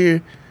studio right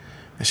here.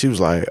 And she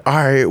was like, all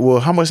right, well,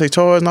 how much they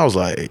charge? And I was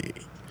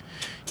like,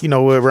 you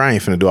know what, bro, I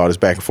ain't finna do all this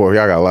back and forth.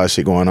 Y'all got a lot of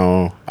shit going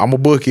on. I'm gonna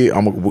book it.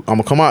 I'm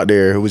gonna come out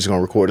there. We're just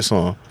gonna record a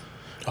song.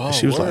 Oh, And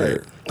she was word.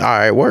 like, all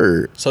right,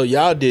 word. So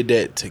y'all did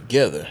that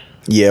together.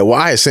 Yeah, well,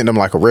 I had sent them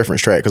like a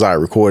reference track because I had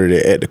recorded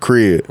it at the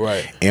crib.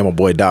 Right. And my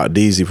boy Doc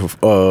Deezy,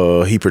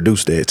 he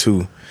produced that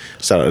too.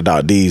 Shout out to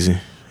Doc Deezy.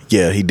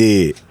 Yeah, he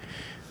did.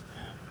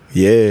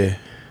 Yeah.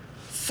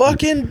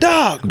 Fucking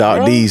Doc, Doc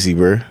bro. Deezy,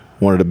 bro.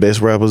 One of the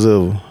best rappers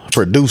ever.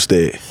 Produced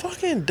that.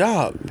 Fucking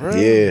Doc, bro.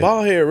 Yeah.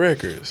 Bald Head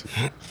Records.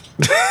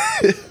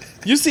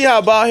 You see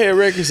how Bald Head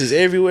Records is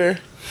everywhere?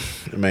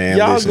 Man,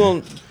 Y'all listen.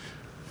 gonna...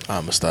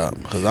 I'm gonna stop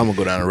because I'm gonna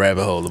go down a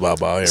rabbit hole about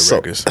Bald Head So-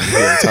 Records. We're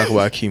gonna talk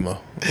about Khemo.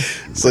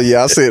 So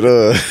yeah, I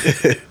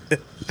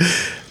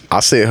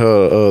sent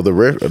her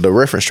the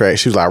reference track.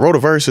 She was like, I wrote a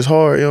verse, it's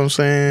hard, you know what I'm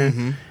saying?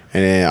 Mm-hmm.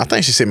 And then I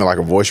think she sent me like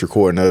a voice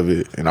recording of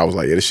it. And I was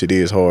like, yeah, this shit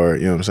is hard,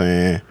 you know what I'm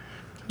saying?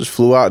 Just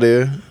flew out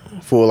there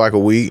for like a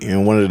week.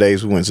 And one of the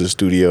days we went to the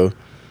studio. You know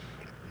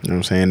what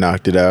I'm saying?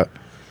 Knocked it out.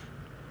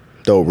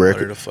 Dope What are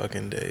record. the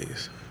fucking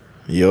days?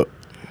 Yep.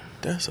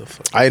 That's a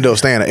fucking... I ended up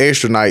staying an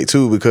extra night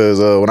too because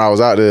when I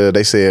was out there,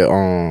 they said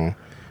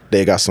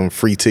they got some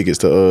free tickets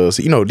to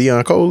so you know who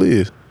Deion Cole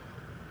is.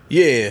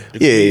 Yeah.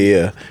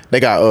 Yeah. They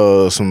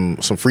got some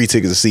free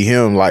tickets to see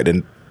him. Like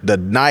the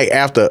night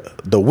after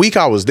the week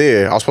I was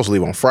there, I was supposed to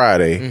leave on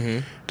Friday. Mm-hmm.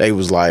 They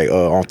was like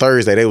on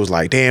Thursday, they was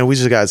like, damn, we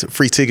just got some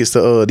free tickets to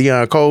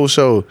Deion Cole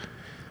show.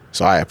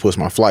 So I had pushed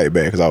my flight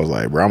back because I was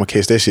like, bro, I'm gonna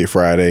catch that shit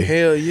Friday.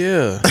 Hell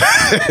yeah.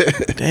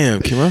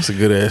 Damn, Khemo, that's a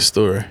good ass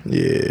story.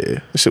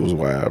 Yeah, that shit was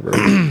wild, bro.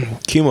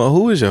 Khemo,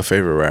 who is your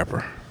favorite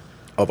rapper?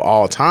 Of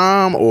all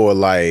time or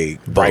like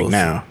right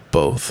now?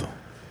 Both.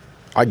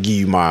 I give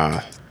you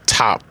my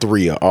top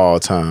 3 of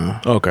all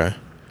time. Okay.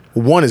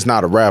 One is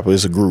not a rapper,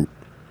 it's a group.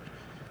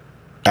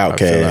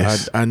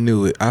 Outkast. I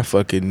knew it. I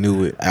fucking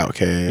knew it.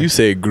 Outkast. You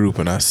said group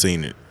and I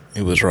seen it.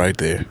 It was right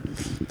there.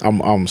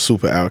 I'm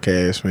super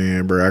Outkast,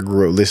 man, bro. I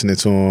grew up listening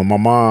to him. My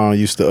mom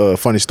used to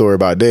funny story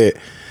about that.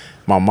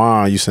 my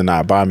mom used to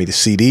not buy me the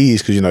CDs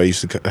because, you know, I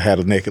used to have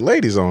the naked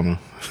ladies on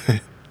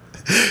them.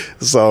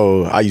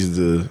 So I used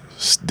to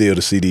steal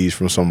the CDs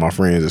from some of my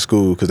friends at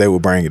school because they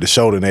would bring it to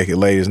show the naked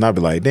ladies, and I'd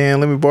be like, damn,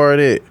 let me borrow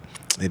that.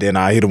 And then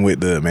I hit them with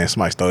the, man,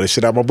 somebody stole this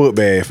shit out my book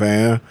bag,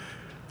 fam.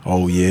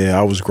 Oh yeah,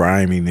 I was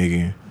grimy,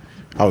 nigga.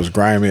 I was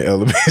grimy in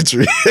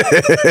elementary.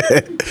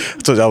 I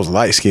told you I was a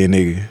light-skinned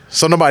nigga.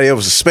 So nobody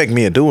ever suspect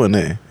me of doing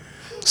that.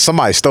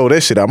 Somebody stole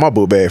that shit out my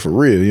book bag for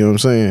real, you know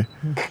what I'm saying?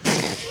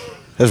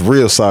 That's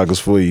real Sagas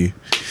for you.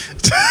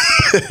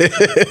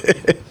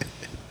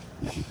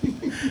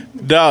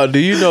 Dog, do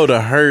you know the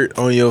hurt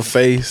on your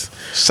face?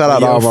 Shout out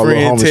to all my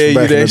little homies from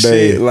back in the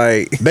day. Shit,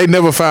 like, they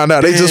never found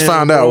out. They just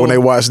found out when they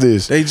watched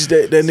this. They just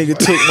that nigga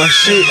took my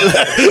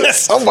shit.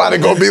 Somebody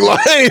gonna be like,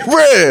 hey,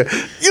 bruh,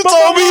 you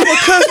told me. Mama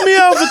cussed me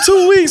out for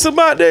 2 weeks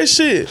about that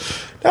shit.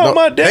 That was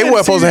my dad. They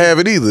weren't supposed to have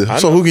it either.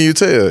 So who can you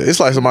tell? It's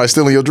like somebody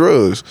stealing your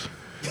drugs.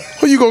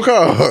 Who you gonna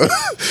call?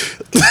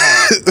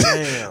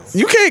 Damn.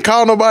 You can't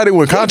call nobody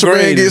when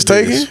contraband gets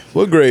taken.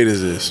 What grade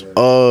is this?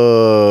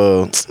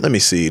 Let me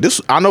see.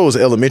 This I know it was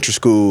elementary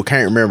school.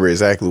 Can't remember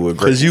exactly what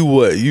grade. Cause you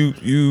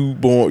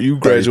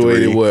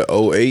graduated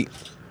 08?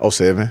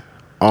 07.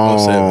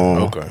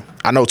 07. Okay.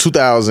 I know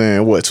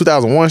 2000. What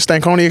 2001?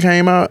 Stankonia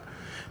came out.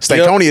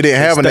 Stankonia didn't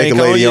have a naked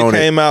lady on it.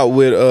 Came out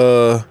with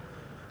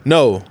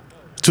no.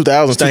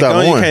 2000. Stankonia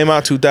 2001 came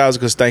out 2000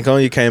 because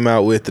Stankonia came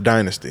out with the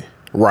Dynasty.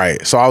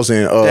 Right. So I was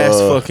in. That's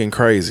fucking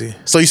crazy.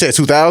 So you said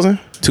 2000?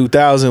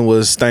 2000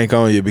 was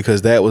Stankonia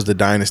because that was the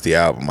Dynasty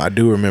album. I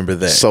do remember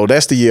that. So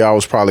that's the year I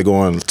was probably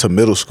going to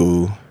middle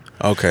school.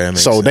 Okay. That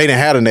makes so sense. they didn't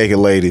have the naked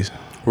ladies.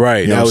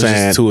 Right. You know that was what I'm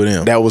saying? just two of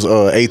them. That was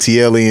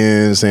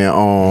ATLians and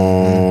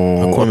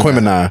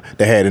Aquemini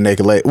that had the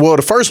naked lady. Well,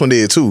 the first one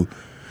did too.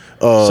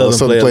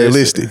 Southern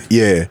Playalistic.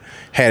 Yeah.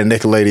 Had a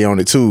naked lady on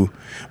it too.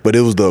 But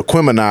it was the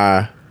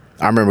Aquemini.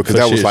 I remember because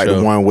that was like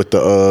the one with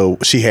the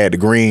she had the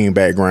green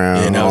background.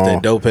 Yeah, and that was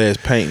that dope ass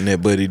painting that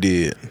buddy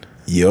did.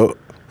 Yup.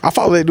 I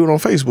follow that dude on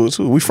Facebook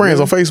too. We friends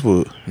on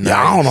Facebook. Nice.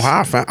 Yeah, I don't know how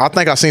I found. I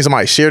think I seen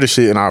somebody share the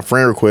shit and our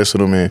friend requested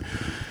him, and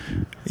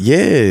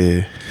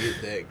yeah.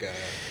 Get that guy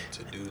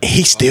to do.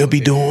 He still be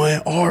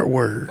doing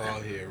artwork.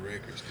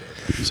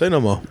 Say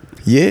no more.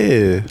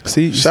 Yeah.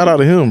 See, shout out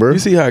to him, bro. You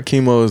see how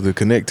Khemo is the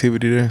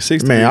connectivity there?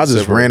 60 Man, I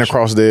just ran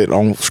across that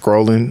on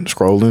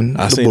scrolling.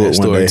 I seen that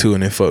story too,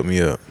 and it fucked me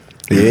up.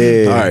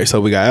 Yeah. All right, so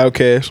we got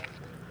Outkast.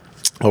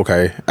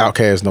 Okay,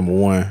 Outkast number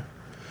 1.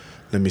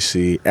 Let me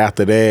see.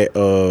 After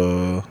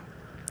that,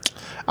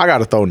 I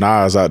gotta throw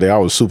Nas out there. I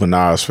was a super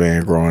Nas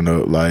fan growing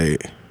up.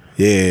 Like,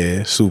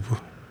 yeah, super.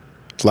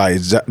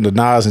 Like the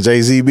Nas and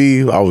Jay-Z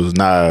beef, I was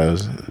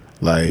Nas.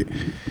 Like,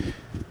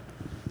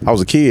 I was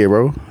a kid,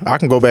 bro. I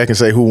can go back and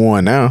say who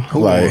won now.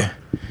 Who won?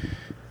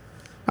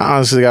 I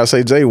honestly gotta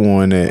say Jay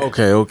won that.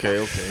 Okay.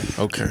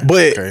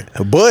 But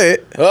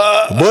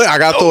I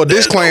gotta throw a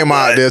disclaimer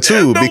out there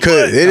too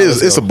because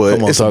it's a but.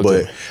 It's a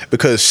but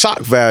because shock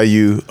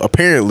value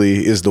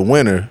apparently is the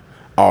winner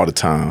all the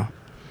time.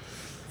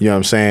 You know what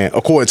I'm saying?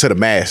 According to the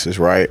masses,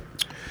 right?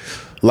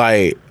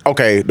 Like,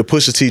 okay, the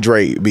Pusha T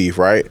Drake beef,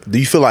 right? Do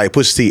you feel like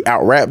Pusha T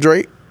out-rapped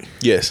Drake?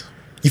 Yes.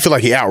 You feel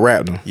like he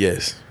out-rapped him?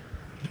 Yes.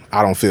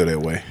 I don't feel that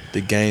way.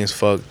 The game's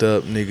fucked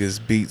up. Niggas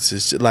beats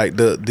is just, like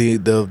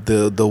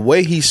the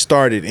way he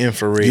started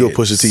Infrared. You're a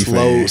Pusha T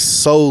fan.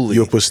 Solely.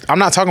 You're I'm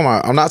not talking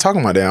about that.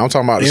 I'm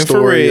talking about the Infrared,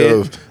 story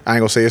of. I ain't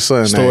gonna say his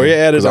son story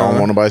name because I don't Adidon.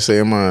 want nobody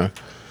saying mine.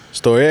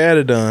 Story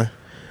of Adidon.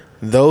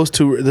 Those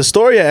two. The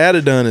story of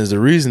Adidon is the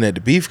reason that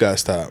the beef got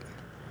stopped.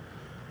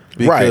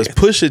 Because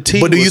Pusha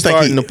T was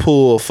starting to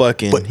pull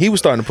fucking. He was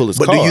starting to pull his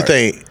card. But do you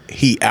think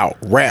he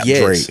out-rapped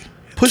Drake?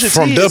 Pusha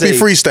from T Duppy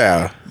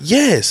Freestyle?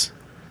 Yes.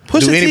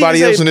 Pusha Do anybody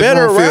T is else in a this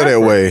better room feel rapper. that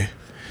way?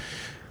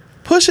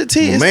 Pusha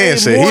T is Man a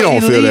said more he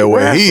don't feel that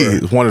way. rapper.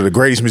 He's one of the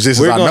greatest musicians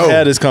We're I gonna know.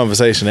 have this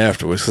conversation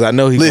afterwards because I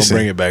know he's gonna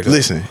bring it back up.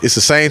 Listen, it's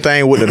the same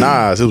thing with the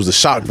Nas. It was a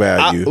shock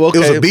value. Okay,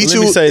 it was a beat let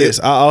me say this.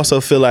 I also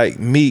feel like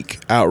Meek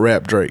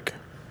out-rapped Drake.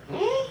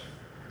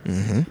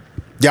 Mm-hmm.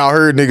 Y'all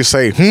heard niggas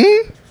say,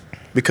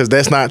 because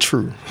that's not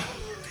true.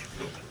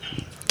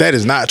 That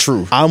is not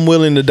true. I'm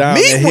willing to die on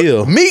that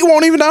hill. Meek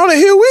won't even die on that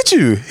hill with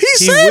you. He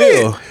said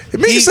will. it.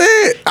 Meek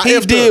said he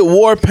did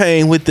War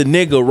Pain with the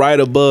nigga right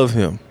above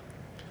him.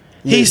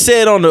 He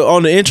said on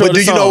the intro but of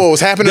the song, do you know what was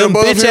happening them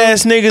above him? bitch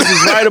ass niggas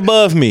is right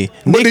above me.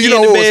 But do you know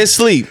in the what bed was,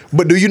 sleep.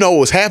 But do you know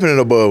what was happening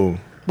above him?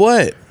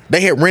 What?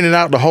 They had rented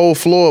out the whole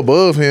floor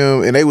above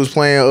him and they was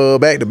playing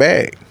back to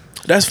back.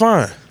 That's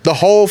fine. The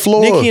whole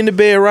floor. Nicki in the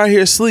bed right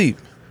here asleep.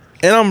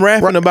 And I'm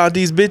rapping about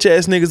these bitch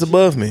ass niggas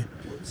above me.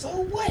 So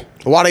what?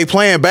 Why they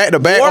playing back to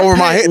back over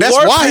my head? That's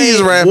why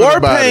he's rapping War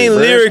about Pain it.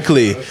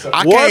 lyrically.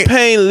 War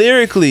Pain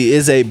lyrically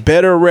is a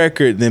better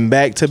record than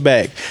Back to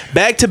Back.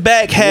 Back to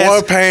Back has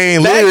War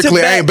Pain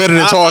lyrically ain't better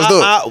than Charged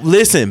Up.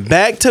 Listen,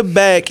 Back to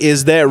Back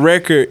is that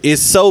record.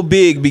 It's so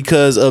big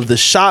because of the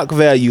shock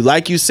value.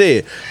 Like you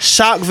said,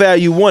 shock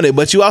value won it,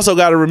 but you also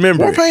got to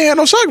remember War Pain had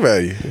no shock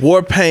value.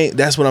 War Pain.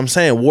 That's what I'm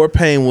saying. War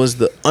Pain was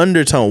the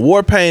undertone.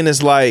 War Pain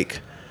is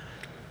like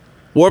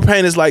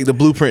the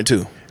Blueprint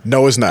 2.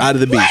 No, it's not. out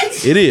of the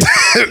beat. It is.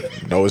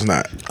 No, it's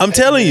not. I'm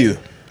telling you.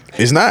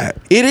 It's not.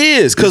 It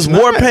is, because It's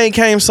not. Warpaint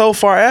came so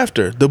far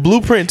after. The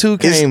Blueprint 2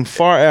 came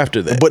far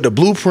after that. But the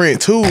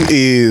Blueprint 2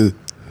 is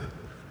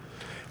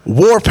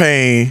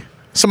Warpaint.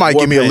 Somebody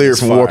give me a Warpaint lyric is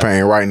from fire.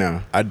 Warpaint right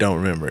now. I don't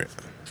remember it.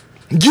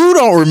 You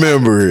don't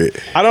remember it.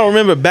 I don't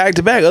remember back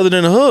to back other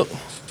than the hook.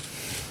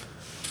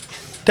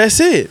 That's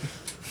it.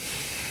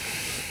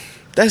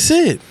 That's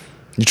it.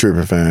 You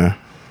tripping, fam.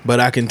 But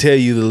I can tell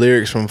you the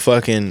lyrics from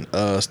fucking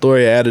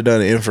Story of Adidon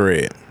and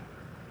Infrared.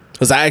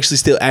 Because I actually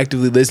still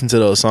actively listen to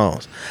those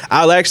songs.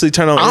 I'll actually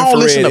turn on Infrared. I don't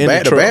listen to in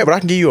back the to back, truck. but I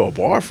can give you a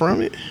bar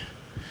from it.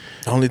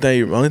 Only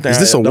thing Is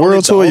this a the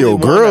world tour or your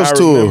only one girls I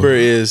tour? remember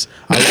is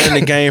I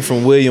learned the game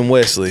from William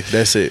Wesley.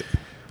 That's it.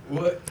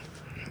 What?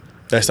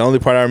 That's the only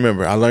part I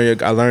remember. I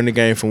learned the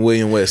game from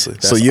William Wesley.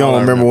 That's So you all don't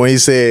I remember when he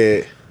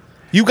said,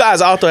 You guys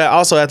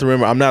also have to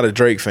remember, I'm not a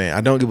Drake fan.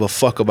 I don't give a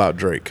fuck about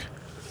Drake.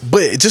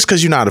 but just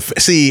because you're not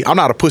I'm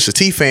not a Pusha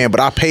T fan,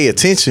 but I pay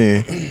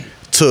attention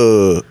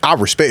to, I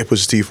respect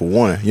Pusha T for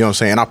one, you know what I'm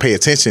saying? I pay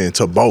attention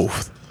to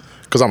both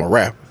because I'm a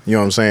rapper, you know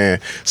what I'm saying?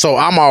 So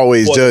I'm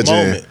always For the judging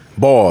moment.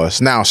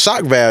 bars. Now,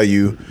 shock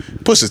value,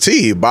 Pusha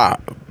T by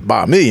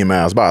a million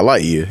miles, by a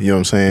light year, you know what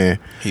I'm saying?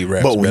 He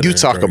raps But when better you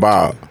than talk Drake,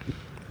 about,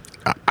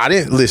 I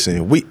didn't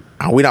listen, we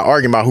not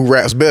arguing about who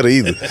raps better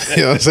either.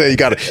 You know what I'm saying? You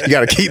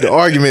gotta keep the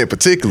argument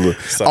particular.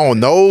 On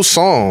those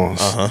songs,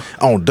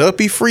 on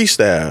Duppy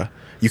Freestyle,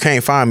 you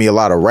can't find me a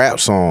lot of rap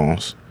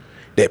songs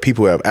that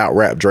people have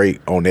out-rapped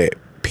Drake on that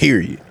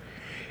period.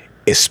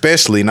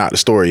 Especially not the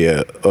story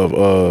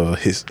of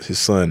his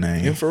son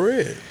name.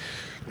 Infrared.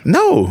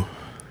 No.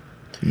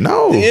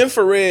 The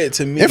Infrared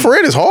to me.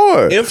 Infrared is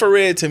hard.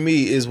 Infrared to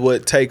me is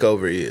what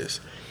Takeover is.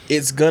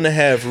 It's gonna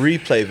have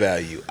replay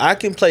value. I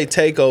can play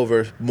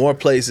Takeover more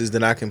places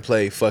than I can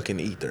play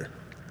fucking Ether.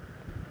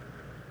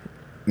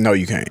 No,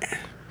 you can't.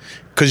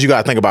 Because you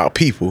gotta think about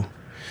people.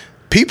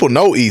 People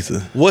know Ether.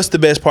 What's the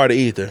best part of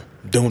Ether?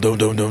 Doom, doom,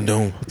 doom, doom,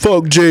 doom.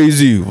 Fuck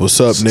Jay-Z. What's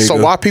up, nigga? So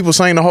why people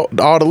saying all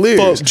the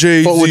lyrics? Fuck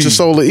Jay-Z. Fuck with your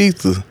soul of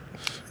Ether.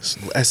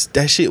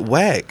 That shit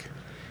whack.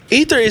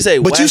 Ether is a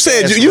But you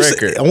said you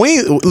record.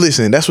 said,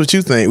 listen. That's what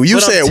you think. You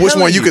But I'm said which telling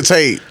one you you, could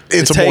take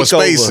into The more Takeover,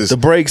 spaces. The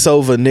break's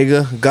over,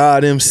 nigga.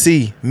 God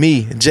MC,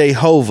 me,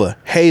 Jehovah,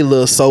 hey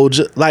little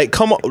soldier. Like,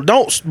 come on,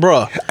 don't,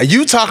 bruh.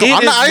 You talking? It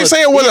I ain't is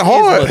saying it wasn't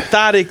hard. Is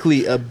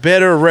methodically a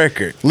better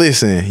record.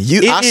 Listen,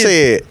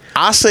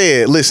 I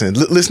said. Listen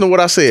to what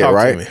I said. Talk to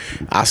Right? me.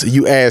 I said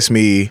you asked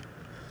me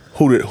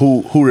who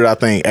did I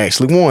think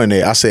actually won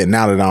it. I said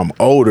now that I'm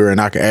older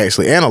and I can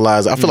actually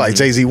analyze it, I feel like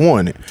Jay-Z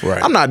won it.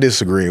 Right. I'm not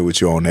disagreeing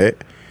with you on that.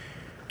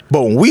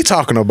 But when we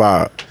talking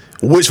about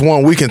which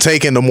one we can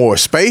take into more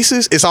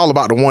spaces, it's all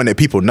about the one that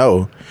people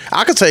know.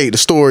 I could take the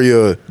story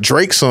of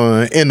Drake's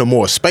son into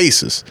more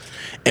spaces,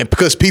 and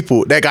because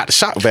people that got the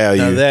shock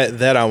value, Now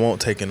that I won't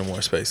take into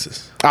more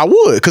spaces. I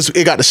would, because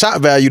it got the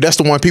shock value. That's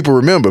the one people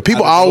remember.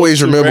 People Out of always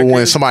those two remember when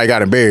records, somebody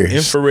got embarrassed.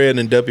 Infrared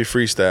and Duppy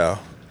Freestyle,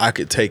 I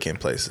could take in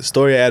places.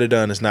 Story of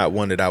Adidon is not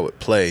one that I would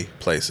play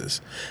places.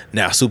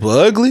 Now, Super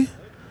Ugly,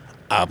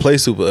 I'll play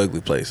Super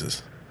Ugly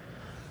places.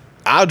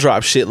 I'll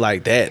drop shit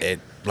like that at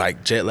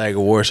like Jet Lag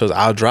Award shows.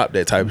 I'll drop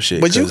that type of shit.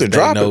 But you 'cause can they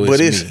drop know it. But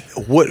me. it's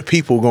what are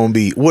people gonna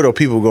be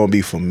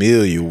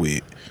familiar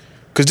with?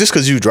 Because just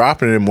because you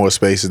dropping it in more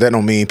spaces, that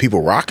don't mean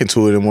people rocking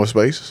to it in more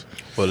spaces.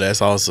 Well,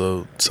 that's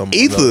also some.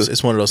 Ether-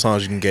 It's one of those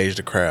songs you can gauge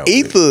the crowd. with.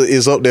 Ether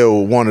is up there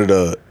with one of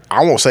the,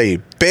 I won't say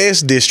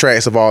best diss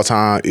tracks of all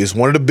time. It's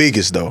one of the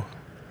biggest though.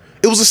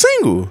 It was a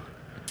single.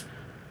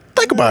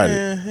 Think about it.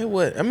 Yeah, it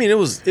was. I mean, it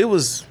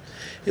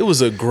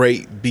was a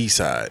great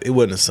B-side. It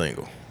wasn't a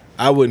single.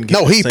 I wouldn't. Give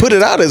No, it a he single put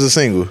it out as a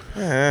single.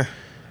 Eh,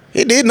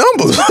 It did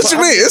numbers. What you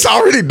mean? It's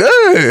already done.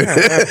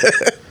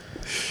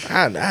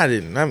 I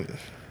didn't.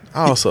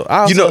 I also,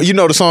 You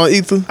know the song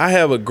Ether? I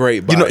have a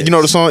great. You Bias.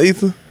 know the song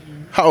Ether?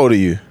 How old are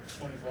you?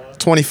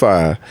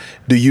 25.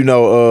 Do you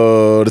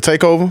know the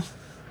Takeover?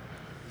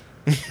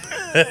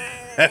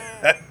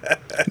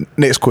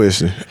 Next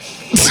question.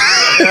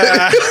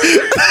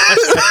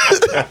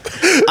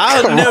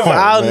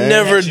 I'll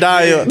never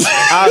die on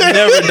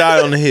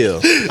the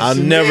hill. I'll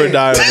never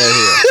die on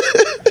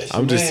that hill.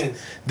 I'm just.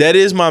 That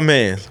is my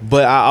man,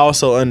 but I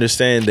also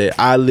understand that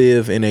I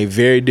live in a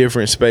very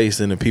different space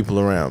than the people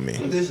around me.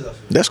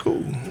 That's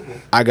cool.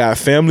 I got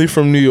family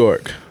from New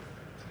York,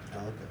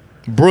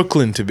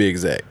 Brooklyn to be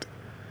exact.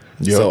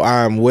 Yep. So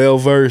I'm well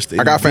versed.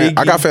 I got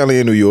family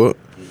in New York,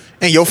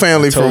 and your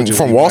family from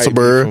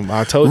Walterburg.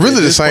 I told you really at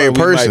the this same point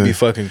we person. might be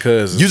fucking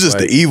cousins. You just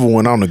Like, the evil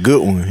one. I'm the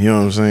good one. You know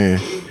what I'm saying?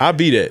 I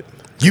be that.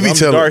 You be I'm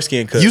telling dark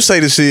skin cousin. You say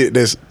the shit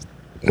that's.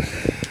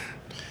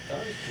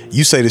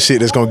 You say the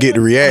shit that's gonna get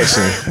the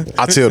reaction.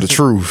 I tell the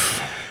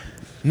truth.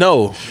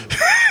 No.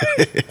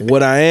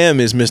 What I am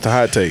is Mr.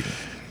 Hot Take.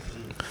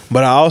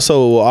 But I also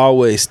will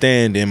always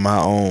stand in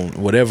my own.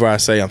 Whatever I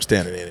say, I'm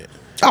standing in it.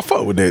 I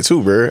fuck with that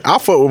too, bro. I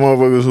fuck with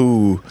motherfuckers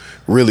who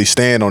really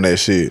stand on that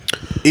shit.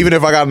 Even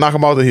if I gotta knock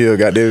them off the hill,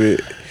 goddamn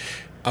it.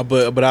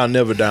 But I'll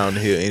never down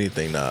the hill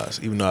anything Nas.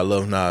 Even though I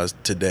love Nas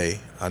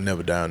today, I'll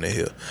never down the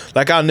hill.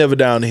 Like I'll never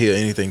down the hill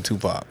anything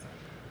Tupac.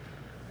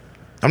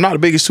 I'm not the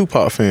biggest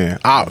Tupac fan.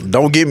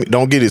 Don't get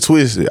it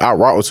twisted. I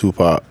rock with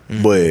Tupac,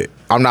 but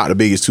I'm not the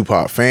biggest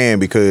Tupac fan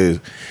because,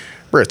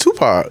 bro,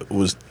 Tupac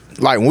was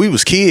like when we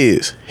was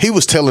kids, he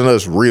was telling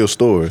us real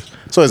stories.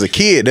 So as a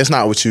kid, that's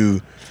not what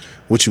you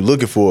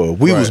looking for.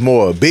 We was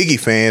more Biggie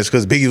fans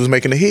because Biggie was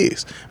making the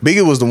hits.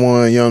 Biggie was the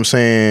one, you know what I'm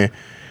saying?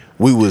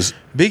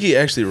 Biggie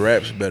actually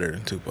raps better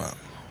than Tupac.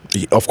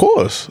 Of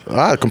course.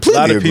 I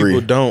completely agree. A lot of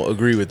people don't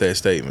agree with that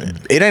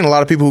statement. It ain't a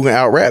lot of people who can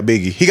out-rap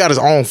Biggie. He got his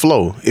own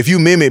flow. If you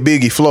mimic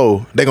Biggie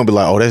flow, they gonna be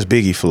like, oh, that's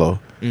Biggie flow.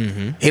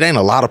 Mm-hmm. It ain't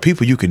a lot of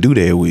people you can do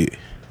that with.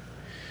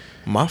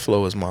 My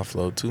flow is my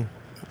flow, too.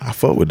 I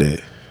fuck with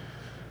that.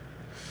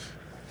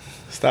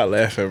 Stop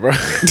laughing, bro.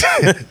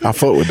 I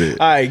fuck with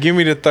it. All right, give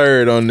me the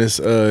third on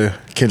this.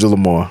 Kendrick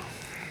Lamar.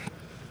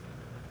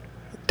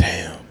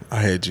 Damn,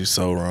 I had you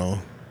so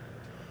wrong.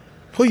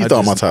 Who you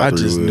thought my top three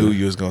I just was? knew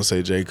you was going to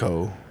say J.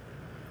 Cole.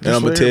 And That's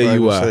I'm going what to tell you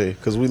everybody why.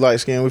 Because we light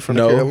skinned, we from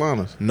the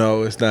Carolinas.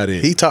 No, it's not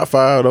it. He top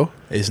 5, though.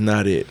 It's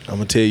not it. I'm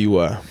going to tell you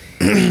why.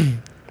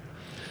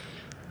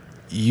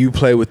 You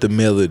play with the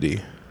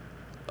melody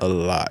a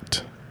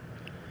lot.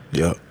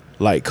 Yep.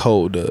 Like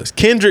Cole does.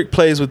 Kendrick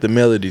plays with the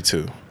melody,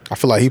 too. I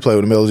feel like he played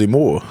with the melody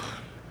more.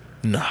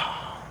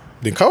 Nah.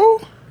 Than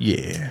Cole?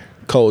 Yeah.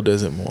 Cole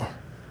does it more.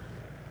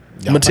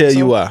 I'm Y'all going to tell think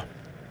you so? why.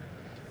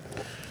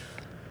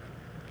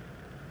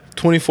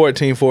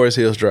 2014 Forest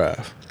Hills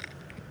Drive.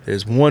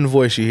 There's one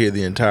voice you hear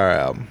the entire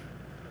album.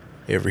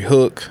 Every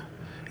hook,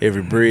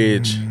 every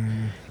bridge,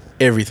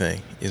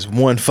 everything is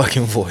one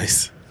fucking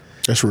voice.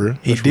 That's real.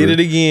 He did it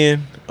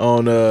again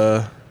on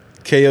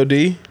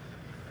KOD,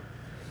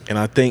 and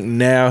I think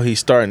now he's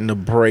starting to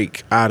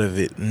break out of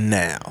it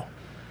now.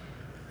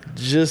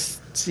 He's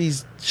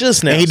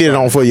just now. And he did it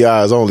on For Your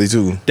Eyes Only,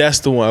 too. That's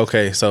the one.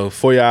 Okay, so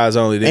For Your Eyes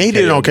Only. And he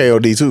did it on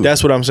KOD, too.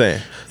 That's what I'm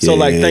saying. So,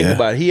 like, think Yeah.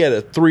 about it. He had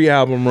a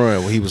 3-album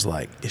run where he was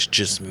like, it's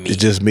just me. It's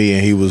just me,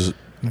 and he was...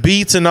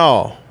 Beats and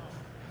all.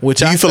 Which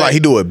Do you feel like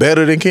he do it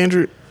better than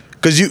Kendrick?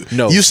 Because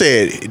you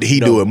said he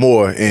do it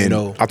more, and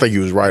I think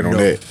you was right on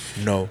that.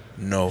 No.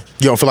 You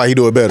don't feel like he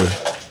do it better?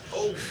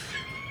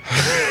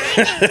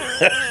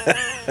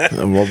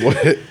 My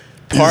boy.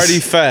 Party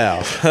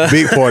foul.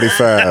 Big party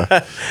foul.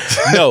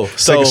 No.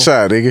 So, Take a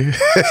shot, nigga.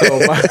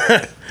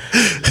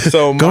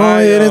 Go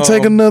ahead and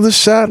take another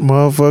shot,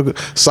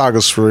 motherfucker.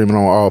 Sagas streaming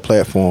on all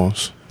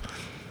platforms.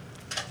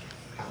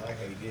 I like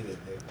how you did it,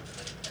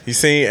 nigga. You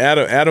seen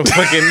Adam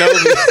fucking know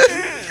me.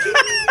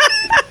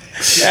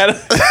 Adam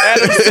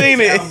seen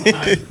it.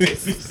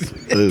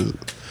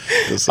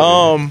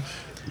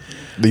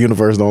 The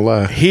universe don't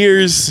lie.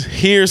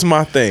 Here's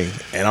my thing,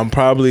 and I'm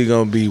probably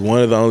gonna be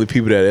one of the only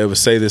people that ever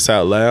say this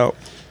out loud.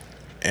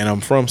 And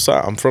I'm from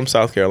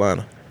South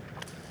Carolina,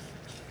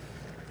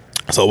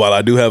 so while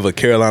I do have a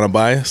Carolina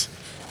bias,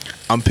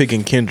 I'm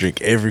picking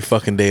Kendrick every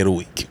fucking day of the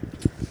week.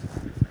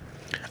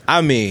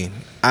 I mean,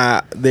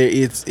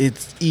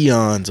 it's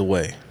eons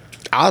away.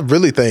 I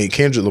really think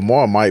Kendrick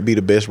Lamar might be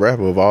the best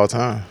rapper of all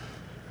time.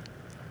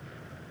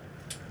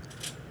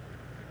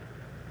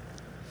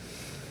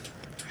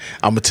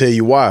 I'm gonna tell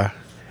you why.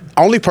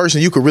 Only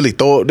person you could really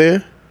throw up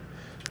there,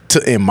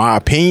 in my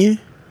opinion,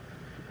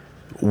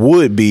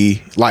 would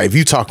be like if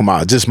you talking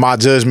about just my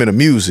judgment of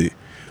music,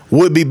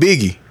 would be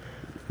Biggie,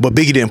 but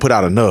Biggie didn't put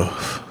out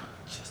enough.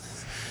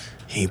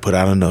 He ain't put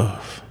out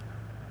enough.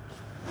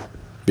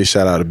 Big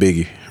shout out to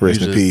Biggie.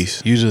 Rest in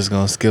peace. You just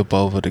gonna skip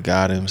over the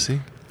God MC?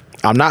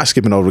 I'm not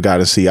skipping over the God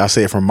MC. I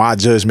said from my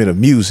judgment of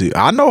music.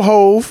 I know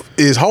Hove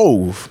is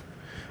Hove,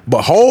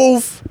 but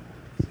Hove.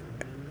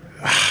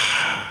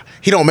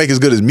 He don't make as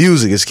good as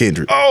music as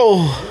Kendrick.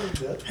 Oh.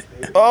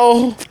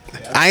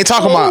 I ain't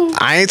talking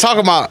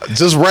about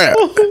just rap.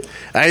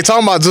 I ain't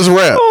talking about just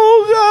rap.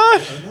 Oh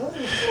God.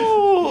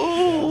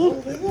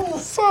 Oh,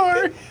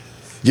 sorry.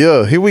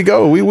 Yeah, here we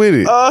go. We with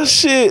it. Oh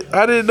shit.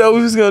 I didn't know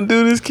we was gonna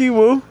do this,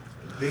 Khemo.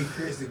 Big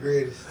Chris the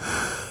greatest.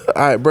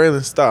 All right,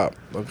 Braylon, stop.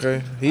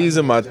 Okay, he's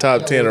in my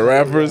top 10 of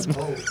rappers.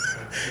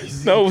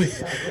 No,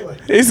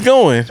 it's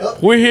going.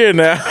 We're here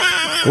now.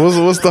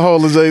 What's the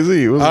whole of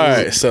Jay-Z? All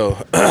right, so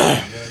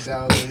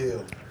Down the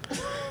hill.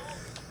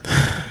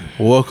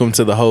 welcome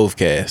to the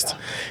Hovecast.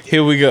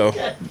 Here we go.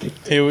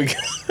 You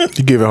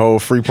giving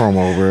Hove free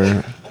promo,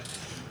 bro.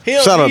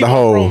 Shout out to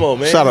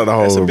Hove. Shout out to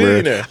Hove, bro.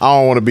 I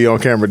don't want to be on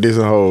camera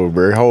dissing Hove,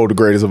 bro. Hove the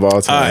greatest of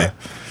all time. All right,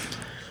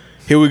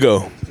 here we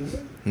go.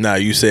 Nah,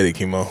 you said it,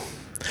 Khemo.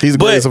 He's the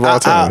greatest of all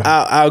time.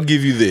 I'll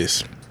give you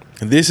this.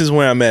 This is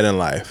where I'm at in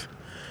life.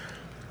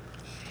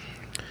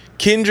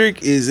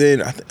 Kendrick is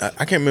in. I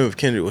can't remember if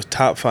Kendrick was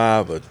top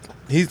 5 or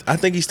I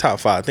think he's top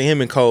 5. I think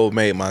him and Cole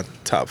made my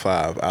top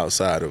 5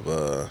 outside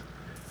of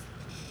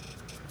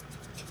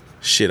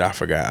shit. I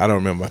forgot. I don't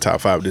remember my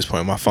top 5 at this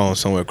point. My phone's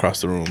somewhere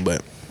across the room.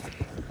 But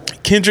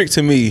Kendrick,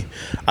 to me,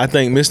 I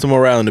think Mr.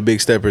 Morale and the Big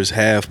Steppers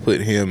have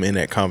put him in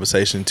that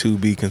conversation to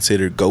be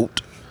considered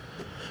GOAT.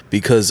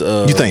 Because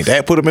you think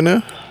that put him in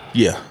there?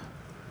 Yeah.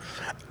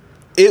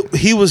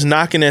 He was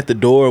knocking at the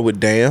door with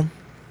Damn,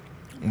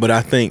 but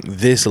I think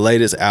this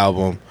latest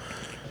album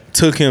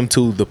took him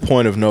to the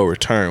point of no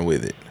return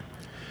with it.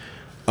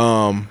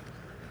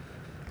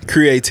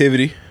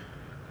 creativity.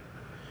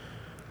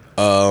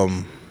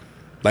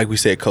 Like we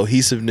said,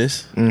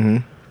 cohesiveness,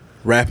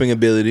 rapping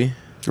ability,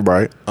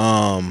 Right.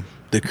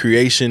 the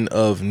creation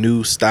of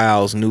new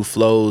styles, new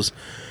flows,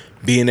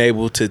 being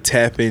able to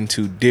tap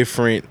into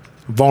different.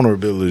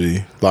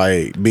 Vulnerability,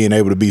 like being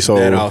able to be so.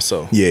 That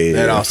also, Yeah,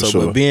 that for also,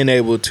 sure. but being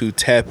able to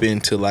tap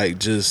into like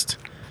just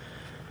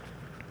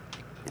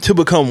to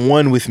become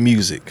one with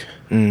music.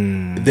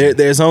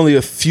 There's only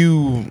a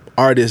few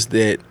artists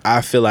that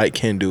I feel like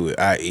can do it,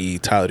 i.e.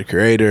 Tyler the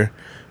Creator,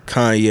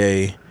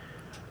 Kanye,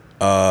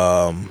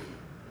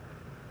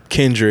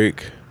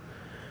 Kendrick,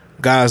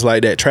 guys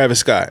like that, Travis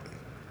Scott.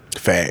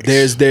 Facts.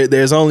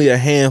 There's only a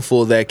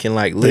handful that can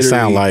like literally They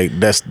sound like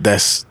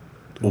that's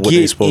what they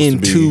get supposed to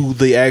into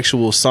be. the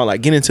actual song,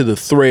 like get into the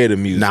thread of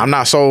music. Now I'm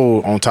not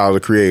sold on Tyler the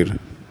Creator.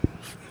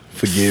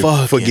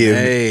 Forgive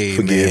Hey,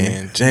 me.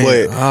 man. Damn.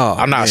 But Oh,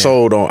 I'm not man.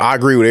 sold on. I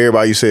agree with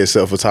everybody you said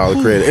except for Tyler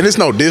the Creator, and it's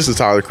no diss to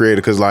Tyler the Creator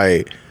because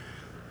like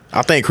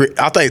I think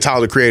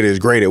Tyler the Creator is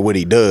great at what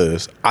he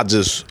does. I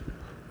just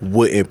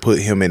wouldn't put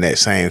him in that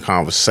same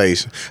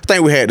conversation. I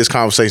think we had this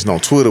conversation on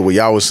Twitter where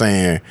y'all was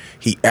saying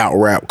he out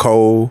rap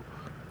Cole.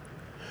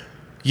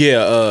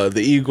 Yeah,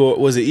 the Igor,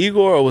 was it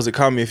Igor or was it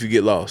Call Me If You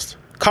Get Lost?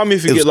 Call Me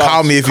If You It Get was Lost.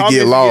 Call Me If You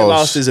Get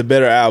Lost. Is a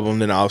better album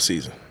than Off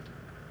Season.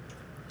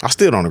 I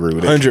still don't agree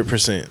with it.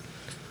 100%.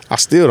 I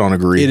still don't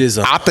agree. It is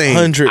I think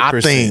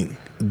 100%.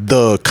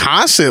 the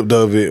concept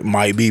of it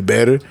might be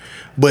better,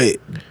 but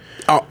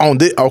on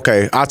this,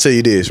 okay, I'll tell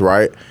you this,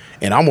 right?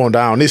 And I'm gonna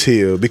die on this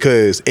hill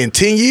because in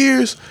 10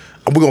 years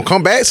we're gonna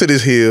come back to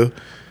this hill,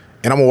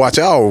 and I'm gonna watch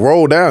y'all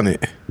roll down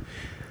it.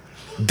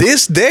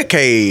 This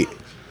decade,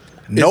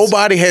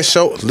 nobody has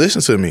showed.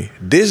 Listen to me.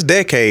 This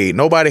decade,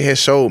 nobody has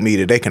showed me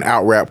that they can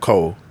out rap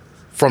Cole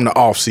from the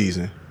off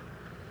season.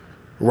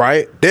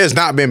 Right? There's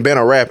not been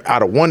a rap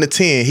out of 1 to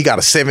 10. He got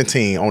a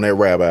 17 on that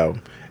rap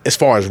album as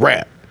far as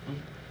rap.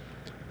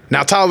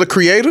 Now, Tyler the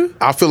Creator,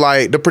 I feel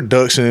like the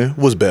production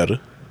was better.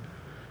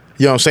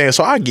 You know what I'm saying?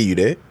 So I give you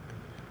that.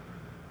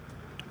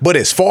 But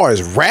as far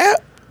as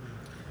rap,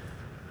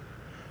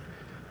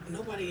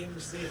 Nobody ever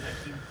said like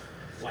you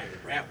like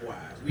rap wise.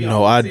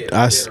 No,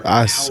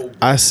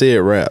 I said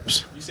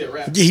raps. You said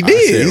rap. he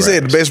did. He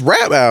said the raps. best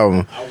rap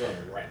album. I was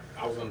under rap.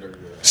 I was under.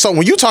 So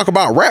when you talk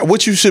about rap,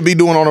 what you should be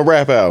doing on a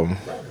rap album?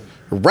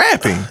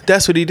 Rapping.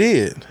 That's what he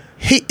did.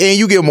 And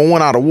you give him a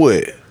 1 out of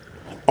what?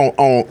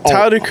 On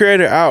Tyler the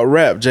Creator out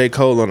rap J.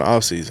 Cole on the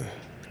off season.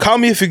 Call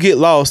Me If You Get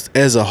Lost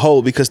as a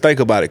whole, because think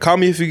about it. Call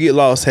Me If You Get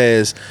Lost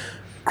has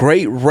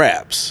great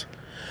raps.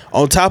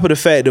 On top of the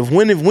fact of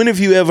when have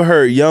you ever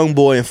heard Young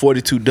Boy and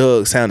 42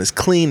 Doug sound as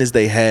clean as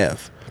they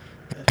have?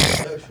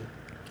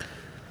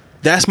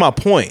 That's my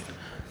point.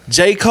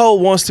 J. Cole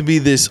wants to be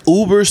this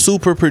uber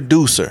super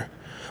producer.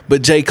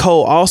 But J.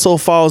 Cole also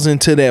falls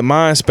into that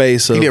mind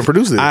space of He didn't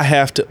produce it. I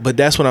have to, but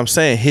that's what I'm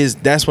saying.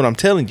 That's what I'm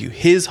telling you.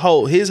 His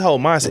whole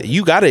mindset.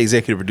 You gotta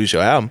executive produce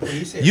your album.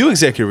 You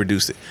executive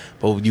produce it.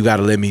 But you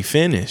gotta let me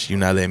finish. You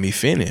not let me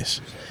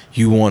finish.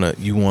 You wanna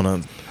you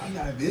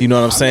know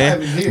what I'm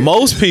saying?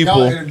 Most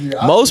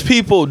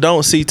people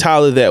don't see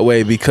Tyler that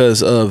way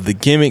because of the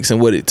gimmicks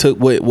and what it took,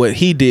 what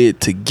he did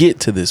to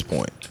get to this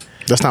point.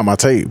 That's not my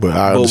take, but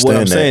I But understand what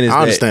I'm that. saying is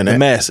I understand that that. the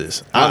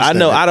masses. I understand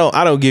know that.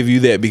 I don't give you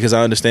that because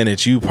I understand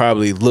that you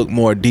probably look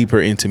more deeper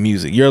into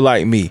music. You're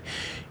like me.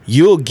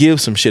 You'll give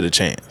some shit a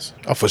chance.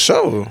 Oh, for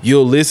sure.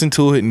 You'll listen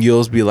to it and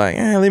you'll be like,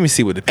 let me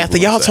see what the people After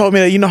y'all say. told me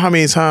that, you know how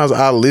many times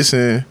I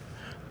listened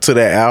to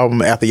that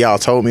album after y'all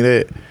told me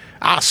that?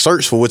 I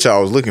searched for what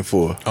y'all was looking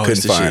for. Oh,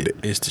 Couldn't find it.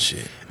 It's the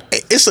shit.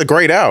 It's a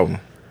great album,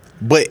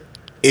 but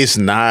it's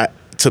not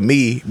to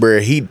me,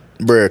 Cole,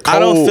 I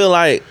don't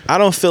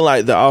feel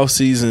like the off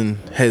season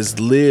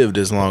has lived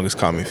as long as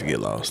Call Me If You Get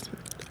Lost.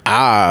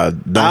 I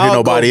don't hear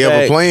nobody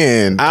ever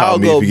playing Call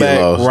Me If You Get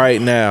Lost.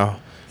 Right now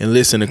and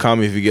listen to Call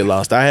Me If You Get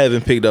Lost. I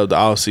haven't picked up the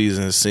off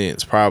season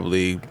since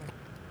probably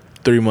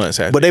 3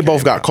 months after. But they it both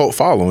came got out. cult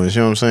followings,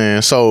 you know what I'm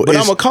saying? So But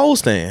I'm a Cole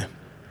stan.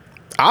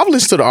 I've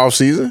listened to the off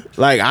season.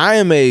 Like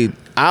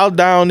I'll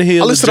down the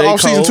hill. I listened to the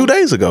off season 2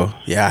 days ago.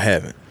 Yeah, I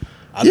haven't.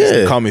 I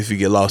listened to Call Me If You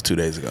Get Lost 2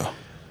 days ago.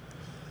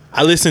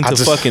 I listened to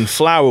fucking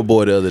Flower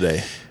Boy the other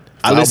day.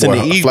 I listened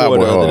to Igor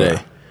the other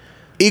day.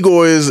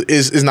 Igor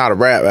is not a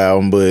rap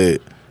album,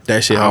 but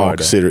That shit I don't hard.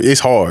 consider it. It's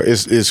hard.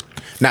 It's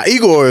now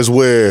Igor is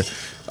where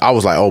I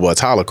was like, oh, but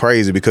Tyler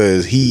crazy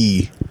because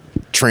he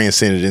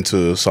transcended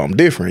into something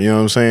different. You know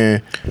what I'm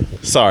saying?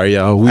 Sorry,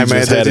 y'all. We Hey, man,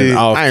 just had an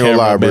off I ain't gonna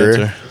lie, bro.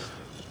 banter.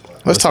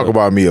 Let's talk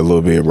about me a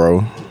little bit, bro.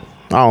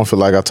 I don't feel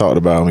like I talked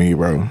about me,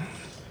 bro.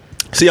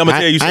 See, I'm gonna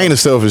tell you I something. ain't a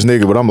selfish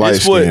nigga, but I'm light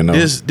skinned though.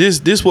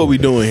 This what we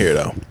doing here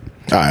though.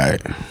 All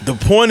right. The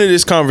point of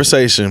this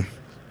conversation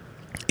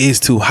is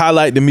to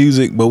highlight the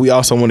music, but we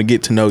also want to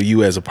get to know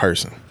you as a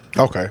person.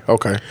 Okay.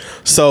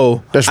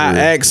 So That's I real.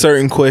 ask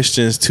certain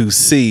questions to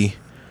see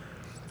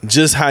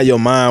just how your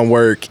mind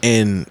work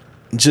and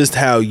just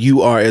how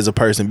you are as a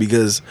person.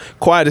 Because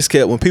quiet as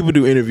kept, when people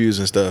do interviews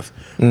and stuff,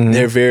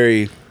 they're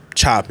very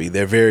choppy.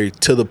 They're very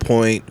to the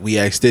point. We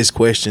ask this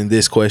question,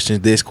 this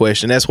question, this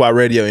question. That's why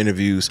radio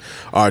interviews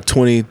are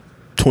 20,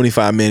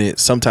 25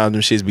 minutes. Sometimes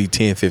them shits be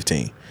 10,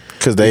 15.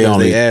 Because they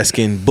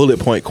asking bullet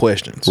point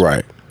questions.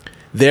 Right.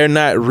 They're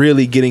not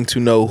really getting to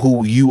know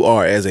who you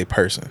are as a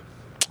person.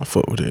 I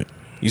fuck with it.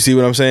 You see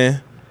what I'm saying?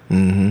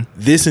 Mm-hmm.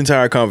 This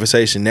entire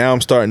conversation, now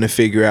I'm starting to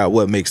figure out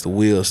what makes the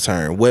wheels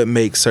turn. What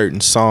makes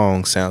certain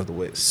songs sound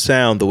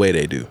the way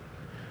they do.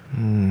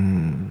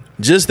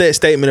 Just that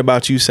statement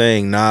about you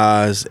saying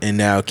Nas and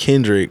now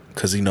Kendrick,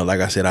 because, you know,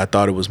 like I said, I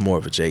thought it was more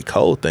of a J.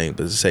 Cole thing,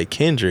 but to say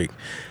Kendrick,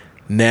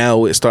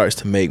 now it starts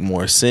to make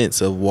more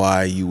sense of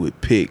why you would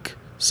pick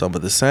some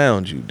of the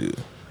sounds you do.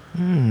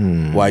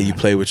 Why you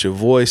play with your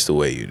voice the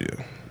way you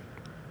do.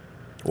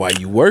 Why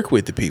you work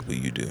with the people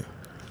you do.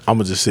 I'm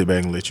going to just sit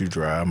back and let you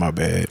drive. My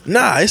bad.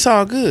 Nah, it's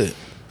all good.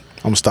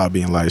 I'm going to stop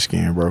being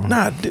light-skinned, bro.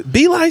 Nah,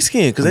 be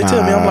light-skinned, because they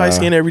tell me I'm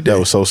light-skinned every day. That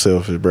was so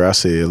selfish, bro. I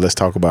said, let's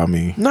talk about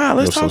me. Nah,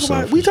 let's talk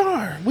about it.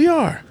 We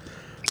are.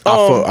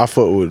 I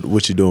fuck with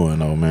what you doing,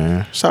 though,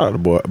 man. Shout out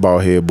to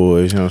Bald Head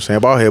Boys, you know what I'm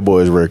saying? Bald Head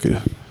Boys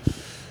record.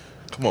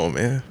 Come on,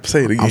 man.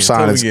 Say it again. I'm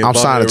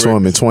signing to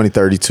him in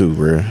 2032,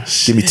 bro.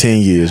 Give me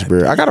 10 years,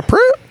 bro. I got a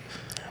prep.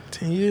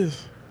 10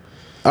 years.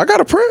 I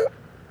got a prep.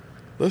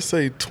 Let's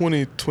say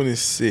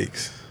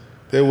 2026.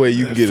 That way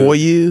you can get 4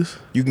 years.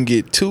 You can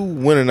get 2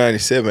 Winter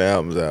 97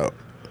 albums out.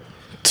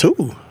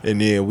 2. And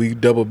then we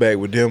double back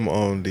with them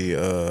on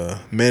the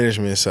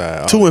management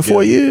side. 2 in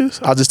 4 years?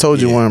 I just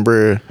told you one,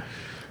 bro.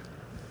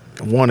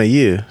 1 a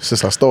year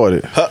since I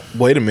started.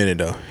 Wait a minute,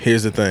 though.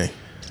 Here's the thing.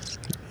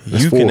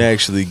 That's you 4. can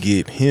actually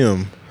get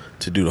him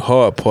to do the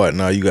hard part,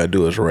 and all you got to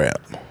do is rap.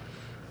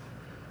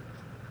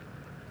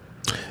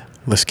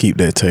 Let's keep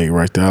that take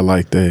right there. I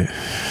like that.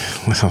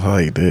 I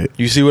like that.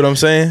 You see what I'm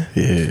saying?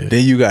 Yeah.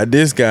 Then you got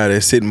this guy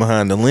that's sitting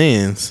behind the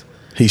lens.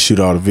 He shoot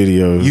all the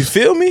videos. You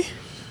feel me?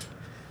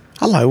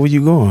 I like where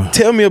you going.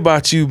 Tell me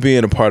about you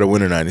being a part of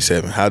Winter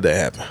 97. How'd that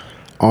happen?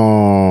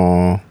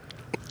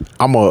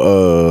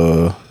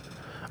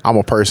 I'm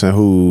a person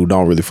who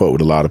don't really fuck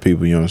with a lot of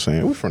people, you know what I'm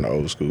saying? We're from the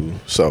old school.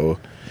 So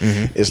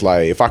it's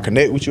like, if I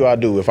connect with you, I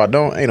do. If I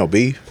don't, ain't no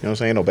beef. You know what I'm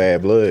saying? Ain't no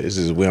bad blood. It's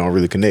just we don't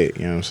really connect,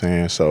 you know what I'm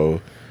saying? So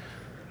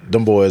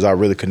them boys, I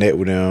really connect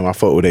with them. I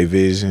fuck with their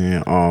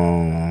vision.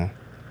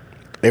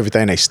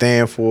 Everything they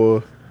stand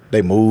for,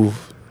 they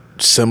move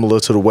similar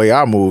to the way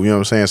I move, you know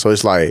what I'm saying? So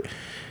it's like,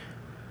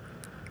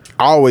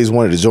 I always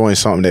wanted to join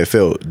something that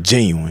felt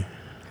genuine.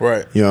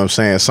 Right. You know what I'm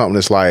saying? Something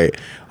that's like,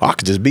 I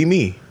could just be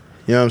me.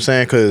 You know what I'm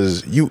saying?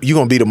 Because you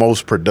going to be the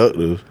most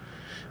productive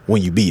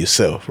when you be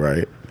yourself,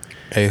 right?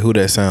 Hey, who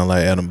that sound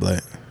like? Adam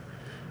Black.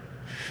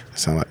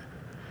 Sound like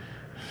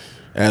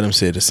Adam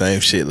said the same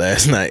shit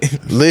last night.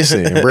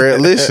 Listen, bro,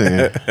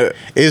 listen.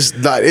 It's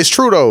like, it's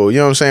true though. You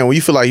know what I'm saying? When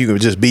you feel like you can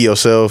just be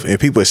yourself and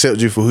people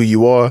accept you for who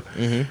you are,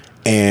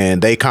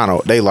 and they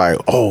like,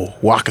 oh,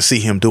 well, I can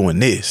see him doing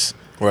this.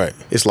 Right.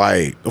 It's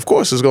like, of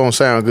course it's gonna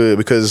sound good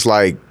because it's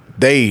like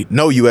they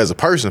know you as a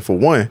person for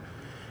one.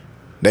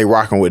 They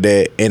rocking with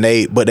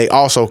that, but they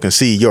also can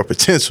see your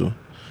potential.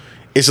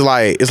 It's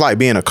like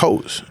being a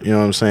coach. You know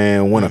what I'm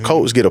saying? When a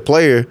coach get a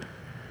player,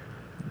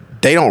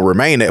 they don't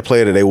remain that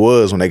player that they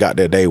was when they got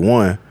there day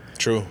one.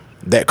 True.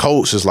 That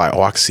coach is like,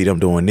 oh, I can see them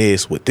doing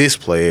this with this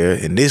player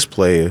and this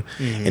player,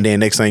 and then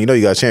next thing you know,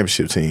 you got a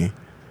championship team.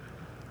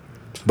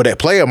 But that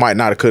player might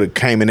not have could have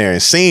came in there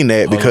and seen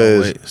that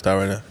because stop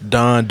right now.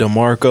 Don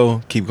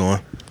DeMarco, keep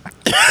going.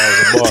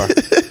 That was a bar.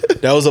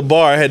 That was a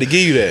bar. I had to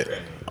give you that.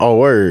 Oh,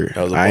 word.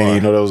 That was a I bar. didn't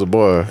even know that was a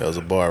bar. That was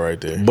a bar right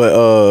there.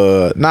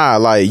 But nah,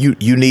 like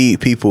you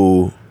need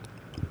people.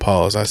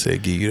 Pause. I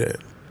said give you that.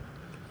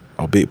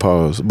 Oh, big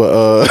pause.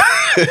 But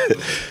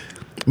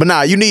but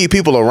nah, you need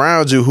people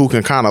around you who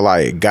can kind of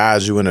like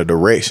guide you in a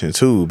direction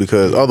too,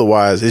 because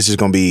otherwise it's just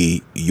gonna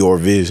be your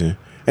vision,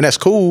 and that's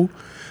cool.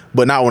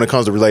 But not when it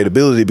comes to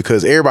relatability,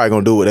 because everybody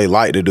gonna do what they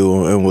like to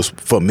do and was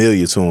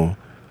familiar to them.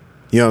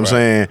 You know what I'm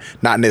saying?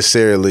 Not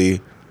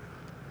necessarily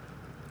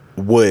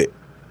what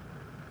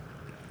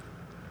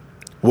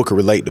could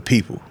relate to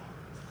people.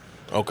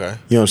 Okay.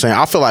 You know what I'm saying?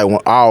 I feel like when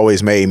I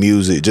always made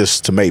music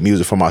just to make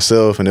music for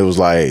myself, and it was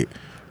like,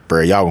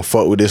 bruh, y'all gonna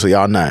fuck with this or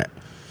y'all not.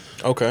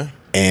 Okay.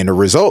 And the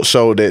results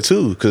showed that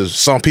too, because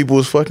some people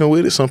was fucking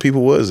with it, some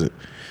people wasn't.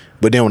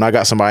 But then when I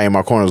got somebody in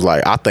my corner, it was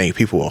like, I think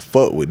people will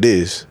fuck with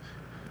this.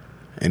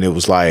 And it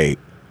was like,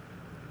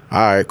 all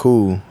right,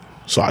 cool.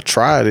 So I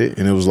tried it,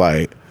 and it was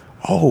like,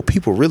 oh,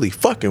 people really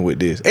fucking with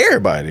this.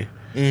 Everybody.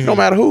 No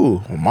matter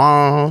who.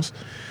 Moms,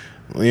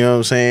 you know what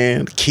I'm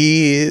saying? The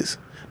kids,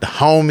 the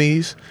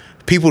homies,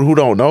 people who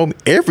don't know me,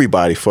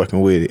 everybody fucking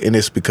with it. And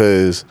it's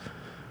because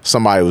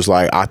somebody was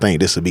like, I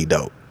think this would be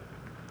dope.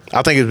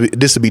 I think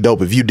this would be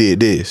dope if you did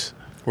this.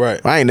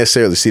 Right. I ain't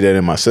necessarily see that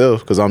in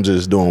myself because I'm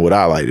just doing what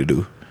I like to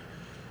do.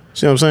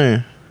 See what I'm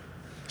saying?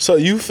 So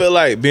you feel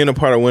like being a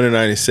part of Winter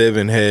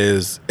 97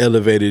 has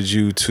elevated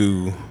you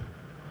to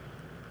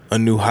a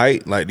new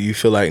height? Like, do you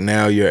feel like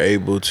now you're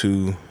able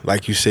to,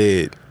 like you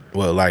said,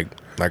 well, like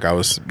I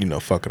was,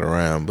 fucking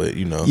around, but,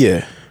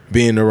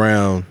 being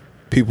around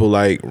people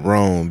like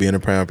Rome, being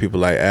around people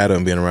like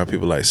Adam, being around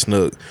people like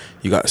Snook,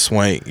 you got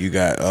Swank, you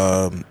got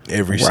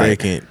Every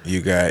Second,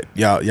 you got,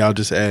 y'all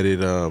just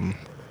added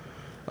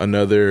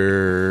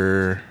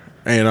another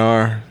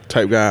A&R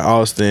type guy,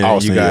 Austin.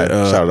 Austin, You got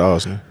shout out to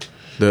Austin.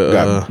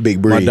 got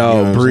Big Bree, my you know dog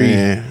what I'm Bree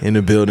saying? in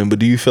the building. But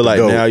do you feel like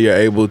GOAT. now you're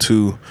able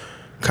to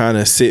kind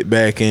of sit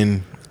back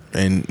and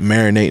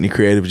marinate in the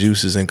creative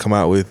juices and come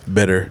out with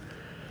better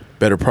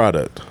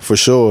product? For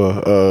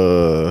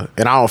sure.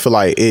 And I don't feel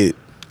like it.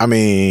 I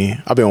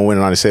mean, I've been on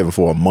Winter 97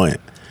 for a month,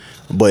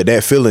 but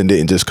that feeling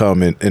didn't just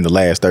come in the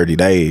last 30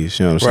 days.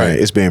 You know what I'm saying? Right.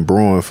 It's been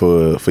brewing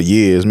for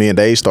years. Me and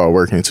Dave started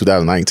working in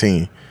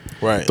 2019,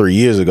 Right. 3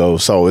 years ago.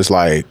 So it's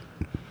like,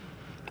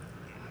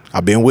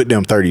 I've been with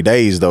them 30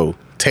 days though,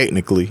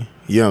 technically.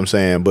 You know what I'm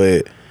saying?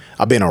 But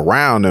I've been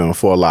around them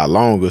for a lot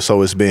longer.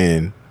 So it's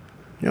been,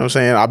 you know what I'm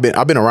saying?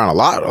 I've been around a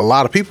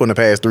lot of people in the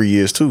past 3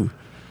 years too.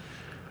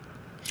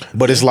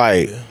 But it's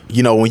like,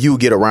 you know, when you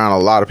get around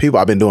a lot of people,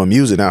 I've been doing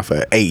music now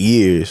for 8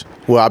 years.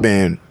 Well, I've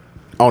been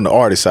on the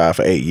artist side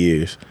for 8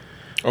 years.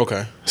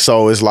 Okay.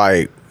 So it's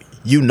like,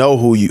 you know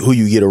who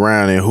you get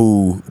around and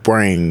who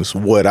brings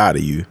what out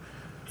of you.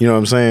 You know what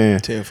I'm saying?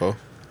 Tenfold.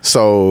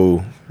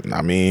 So,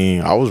 I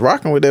mean, I was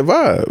rocking with that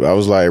vibe. I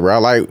was like, bro, I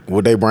like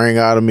what they bring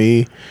out of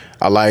me.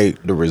 I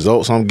like the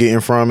results I'm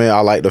getting from it. I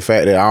like the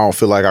fact that I don't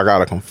feel like I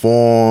gotta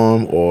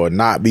conform or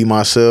not be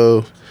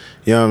myself.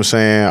 You know what I'm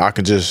saying? I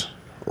can just,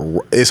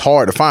 it's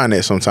hard to find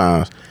that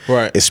sometimes.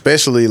 Right.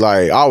 Especially,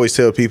 like, I always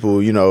tell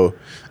people, you know,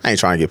 I ain't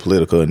trying to get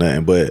political or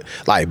nothing, but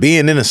like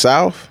being in the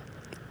South,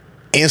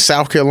 in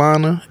South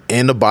Carolina,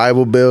 in the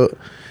Bible Belt,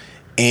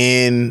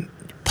 in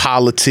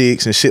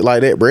politics and shit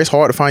like that, bro, it's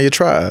hard to find your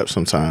tribe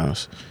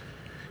sometimes.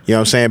 You know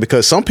what I'm saying?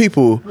 Because some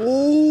people,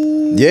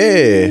 Ooh,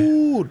 yeah.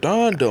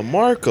 Don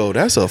DeMarco,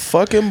 that's a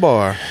fucking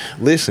bar.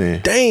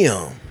 Listen,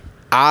 Damn.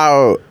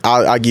 I'll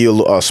give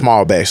you a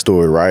small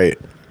backstory, right?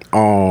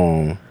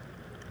 I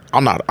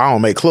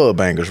don't make club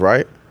bangers,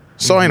 right?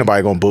 So ain't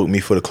nobody gonna book me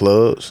for the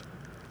clubs.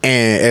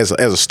 And as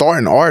a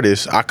starting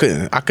artist, I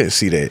couldn't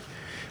see that.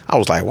 I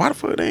was like, why the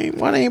fuck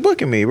why they ain't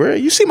booking me, bro?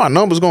 You see my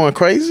numbers going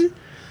crazy,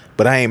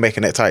 but I ain't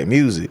making that type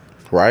music,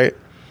 right?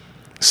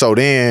 So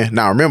then,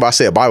 now remember I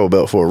said Bible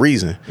Belt for a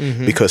reason,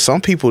 because some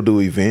people do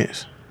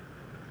events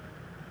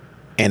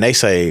and they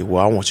say,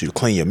 well, I want you to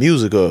clean your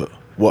music up.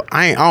 Well,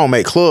 I don't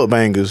make club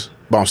bangers,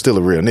 but I'm still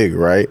a real nigga,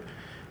 right?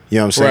 You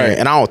know what I'm saying? Right.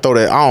 And I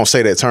don't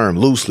say that term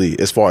loosely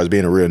as far as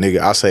being a real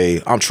nigga. I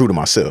say I'm true to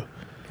myself.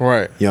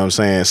 Right. You know what I'm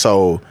saying?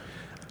 So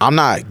I'm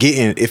not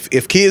getting,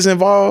 if kids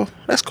involved,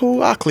 that's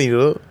cool, I'll clean it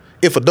up.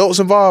 If adults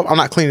involved, I'm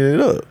not cleaning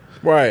it up.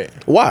 Right.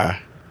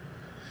 Why?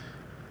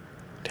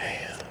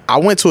 Damn. I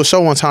went to a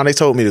show one time, they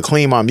told me to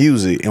clean my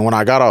music, and when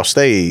I got off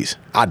stage,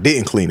 I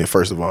didn't clean it,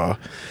 first of all.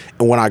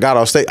 And when I got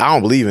off stage, I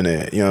don't believe in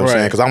that. You know what I'm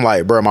saying? Because I'm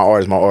like, bro, my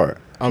art is my art.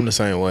 I'm the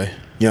same way.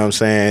 You know what I'm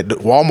saying?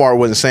 Walmart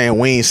wasn't saying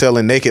we ain't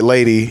selling Naked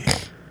Lady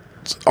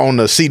on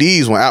the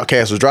CDs when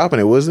Outkast was dropping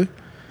it, was it?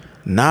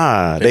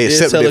 Nah, they did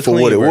accepted sell it a for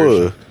clean what it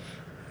version. was.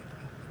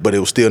 But it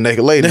was still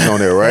Naked Ladies on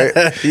there, right?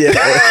 Yeah.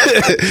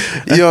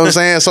 You know what I'm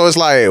saying? So it's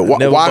like,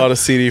 Never why? bought a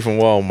CD from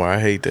Walmart. I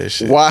hate that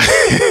shit. Why?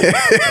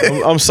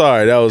 I'm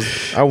sorry.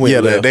 I went Yeah,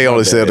 left. they My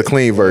only sell the bad.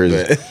 clean My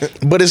version. bad.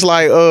 But it's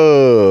like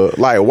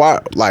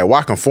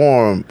why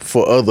conform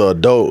for other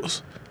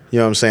adults? You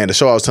know what I'm saying? The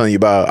show I was telling you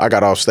about, I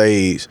got off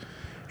stage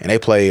and they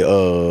played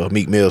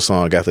Meek Mill's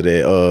song after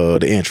that,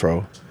 the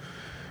intro.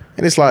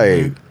 And it's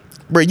like,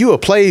 bro, you will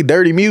play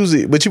dirty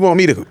music, but you want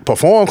me to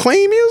perform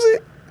clean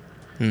music?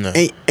 No.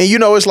 And you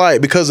know, it's like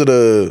because of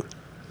the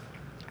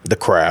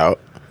crowd,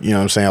 you know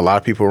what I'm saying? A lot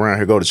of people around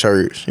here go to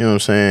church, you know what I'm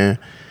saying?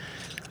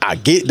 I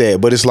get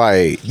that, but it's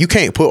like you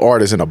can't put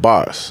artists in a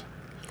box.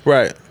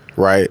 Right.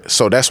 Right?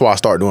 So that's why I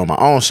started doing my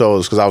own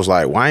shows, because I was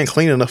like, well, I ain't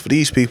clean enough for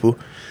these people.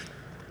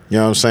 You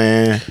know what I'm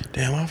saying?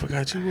 Damn, I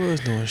forgot you was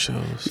doing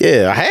shows.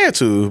 Yeah, I had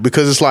to,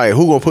 because it's like,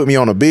 who gonna put me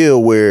on a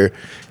bill where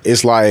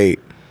it's like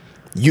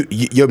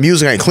your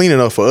music ain't clean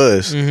enough for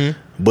us,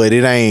 but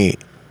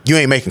you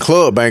ain't making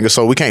club bangers,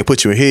 so we can't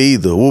put you in here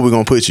either. Where we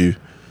gonna put you?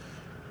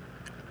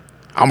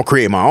 I'm gonna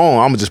create my own.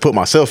 I'm gonna just put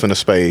myself in a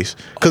space,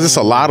 because it's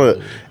a lot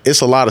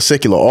of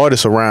secular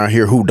artists around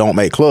here who don't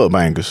make club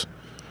bangers.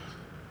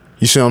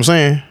 You see what I'm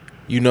saying?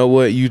 You know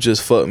what? You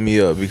just fucked me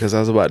up, because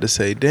I was about to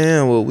say,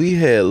 damn, well, we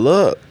had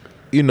luck.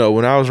 You know,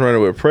 when I was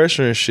running with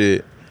Pressure and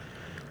shit.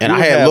 And we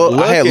I had would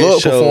have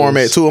Luck at perform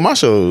at shows. 2 of my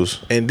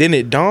shows. And then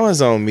it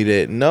dawns on me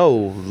that no,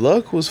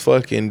 Luck was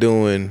fucking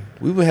doing.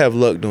 We would have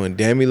Luck doing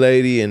Dammy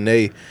Lady, and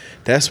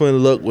that's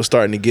when Luck was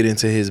starting to get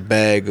into his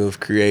bag of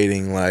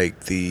creating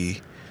like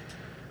the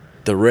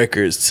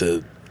records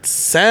to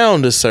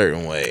sound a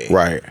certain way.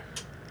 Right.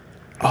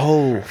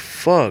 Oh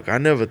fuck! I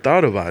never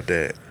thought about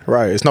that.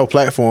 Right. It's no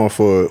platform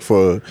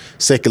for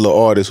secular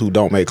artists who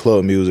don't make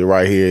club music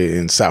right here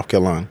in South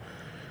Carolina.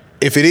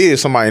 If it is,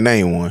 somebody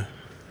name one.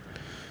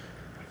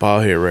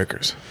 Baldhead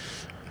Records.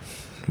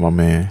 My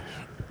man.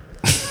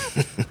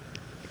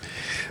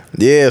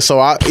 Yeah, so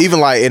I even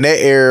like in that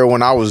era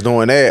when I was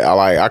doing that,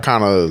 I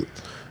kind of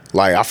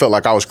like, I felt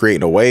like I was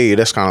creating a wave.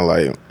 That's kind of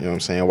like, you know what I'm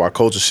saying, why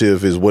culture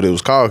shift is what it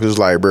was called. Because it's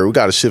like, bro, we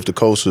got to shift the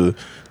culture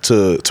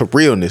to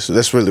realness.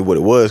 That's really what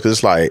it was. Because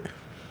it's like,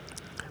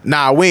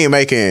 Nah, we ain't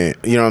making,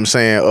 you know what I'm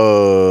saying,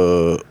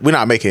 we're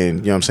not making,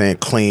 you know what I'm saying,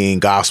 clean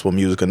gospel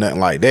music or nothing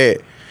like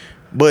that.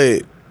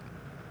 But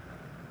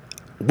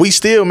we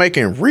still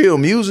making real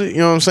music, you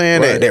know what I'm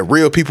saying, Right. that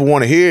real people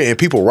want to hear and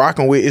people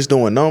rocking with. It's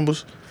doing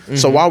numbers.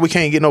 So why we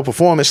can't get no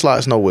performance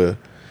slots nowhere?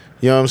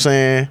 You know what I'm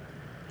saying?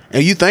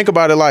 And you think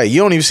about it, like,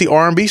 you don't even see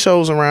R&B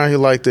shows around here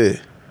like that.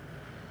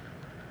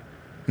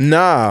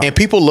 Nah. And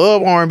people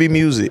love R&B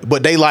music,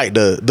 but they like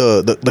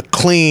the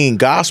clean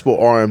gospel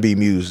R&B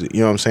music.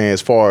 You know what I'm saying?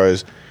 As far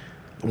as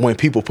when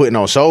people putting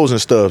on shows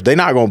and stuff, they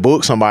not gonna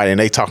book somebody and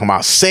they talking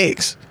about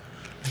sex,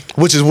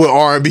 which is what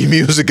R&B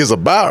music is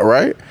about,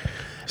 right?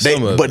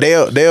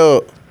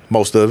 They'll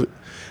most of it.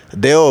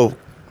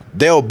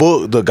 They'll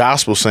book the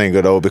gospel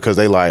singer though because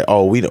they like,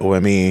 oh, we know. I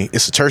mean,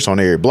 it's a church on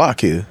every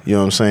block here. You know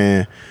what I'm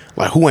saying?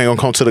 Like, who ain't gonna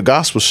come to the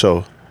gospel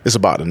show? It's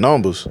about the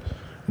numbers.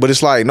 But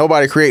it's like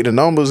nobody create the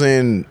numbers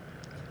in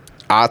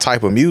our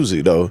type of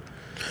music though.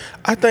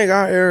 I think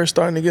our era is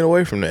starting to get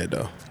away from that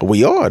though.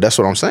 We are. That's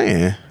what I'm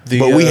saying.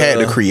 But we had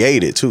to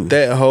create it too.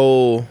 That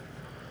whole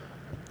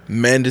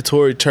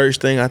mandatory church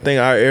thing, I think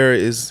our era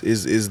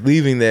is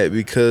leaving that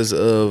because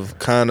of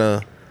kind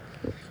of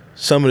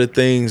some of the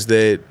things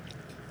that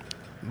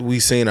we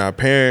seen our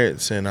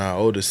parents and our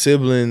older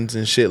siblings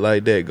and shit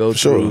like that go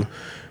through.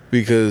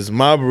 Because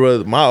my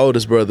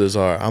oldest brothers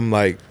I'm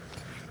like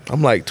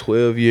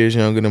 12 years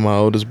younger than my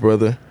oldest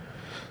brother.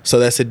 So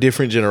that's a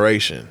different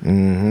generation.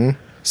 Mm-hmm.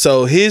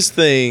 So his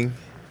thing,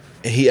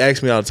 and he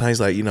asks me all the time, he's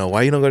like, you know,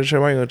 why you don't go to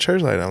church? Why you go to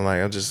church like that? I'm like,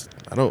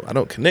 I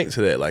don't connect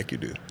to that like you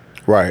do.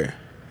 Right.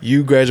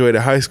 You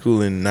graduated high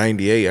school in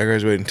 98. I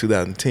graduated in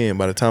 2010.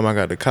 By the time I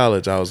got to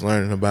college, I was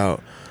learning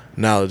about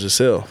knowledge of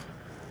self.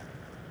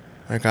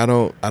 Like I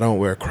don't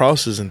wear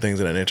crosses and things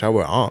of that nature. I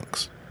wear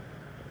ankhs.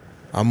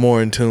 I'm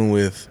more in tune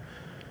with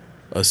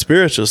a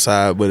spiritual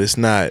side, but it's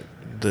not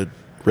the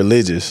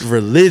religious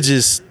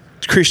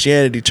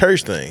Christianity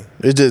church thing.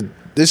 It's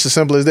as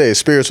simple as that. It's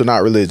spiritual,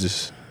 not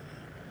religious.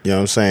 You know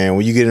what I'm saying?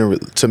 When you get in,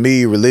 to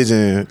me,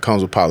 religion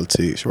comes with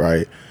politics,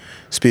 right?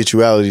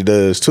 Spirituality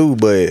does too,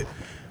 but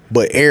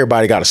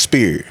everybody got a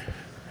spirit.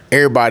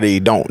 Everybody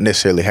don't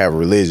necessarily have a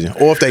religion,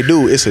 or if they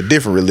do, it's a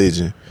different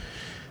religion.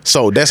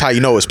 So that's how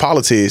you know it's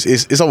politics.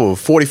 It's over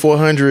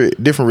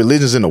 4,400 different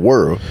religions in the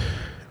world.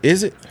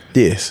 Is it?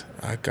 Yes.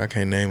 I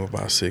can't name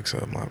about 6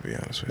 of them, I'll be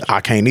honest with you. I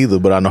can't either,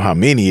 but I know how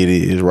many it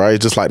is, right?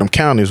 Just like them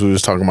counties we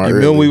was talking about earlier.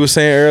 Remember we were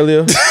saying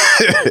earlier?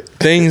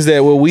 Things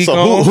that were weak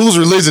on? Whose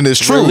religion is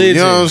true? Religion.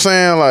 You know what I'm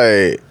saying?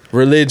 Like,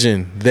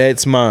 religion,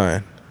 that's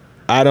mine.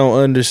 I don't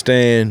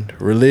understand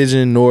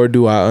religion, nor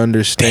do I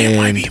understand.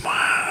 that might be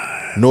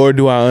mine. Nor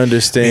do I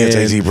understand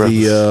the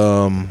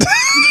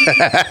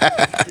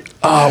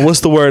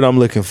what's the word I'm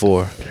looking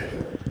for?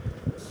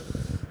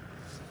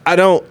 I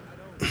don't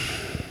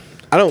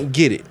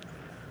get it.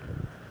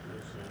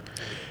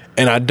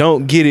 And I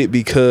don't get it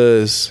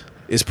because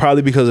it's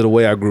probably because of the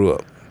way I grew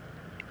up.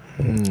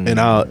 And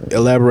I'll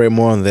elaborate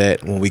more on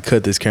that when we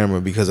cut this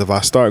camera, because if I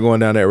start going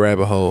down that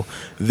rabbit hole,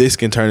 this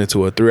can turn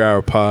into a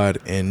 3-hour pod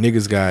and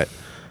niggas got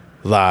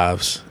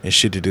lives and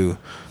shit to do.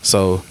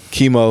 So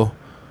Khemo,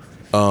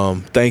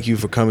 thank you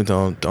for coming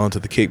onto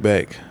the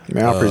Kickback.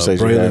 Man, I appreciate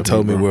you. Braylon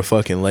told me we're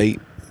fucking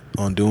late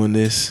on doing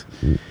this.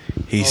 That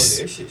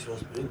shit's supposed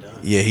to be done.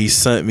 Yeah, he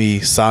sent me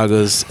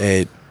Sagas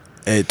at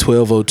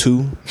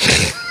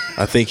 12:02.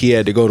 I think he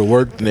had to go to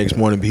work the next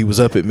morning, but he was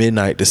up at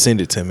midnight to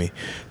send it to me.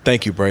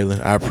 Thank you, Braylon.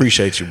 I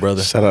appreciate you,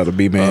 brother. Shout out to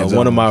B-Man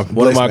one of my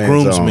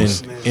groomsmen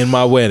in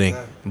my wedding,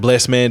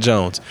 Blessed Man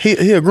Jones.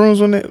 He a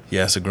groomsman?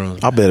 Yeah, it's a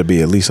groomsman. I better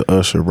be at least an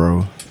usher,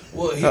 bro.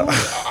 Well, he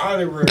was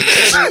honorary.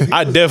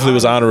 I definitely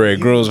was honorary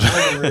groomsman.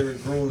 Honorary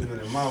groomsman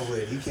in my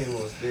wedding. He came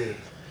on stage.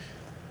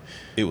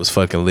 It was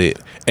fucking lit.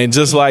 And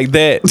just like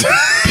that,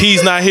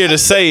 P's not here to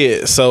say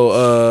it.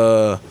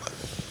 So,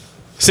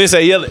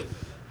 Sensei, yell it.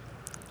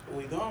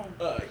 We gone.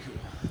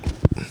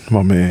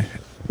 My man.